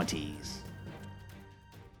hard 20s.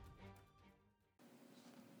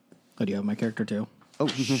 Oh, do you have my character too? Oh,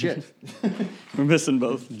 shit. We're missing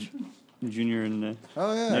both Junior and...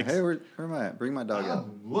 Oh, yeah. Next. Hey, where am I at? Bring my dog out.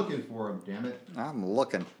 Looking for him, damn it. I'm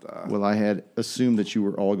looking. Well, I had assumed that you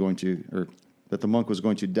were all going to, or that the monk was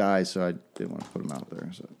going to die, so I didn't want to put him out there.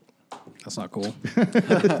 So. That's not cool.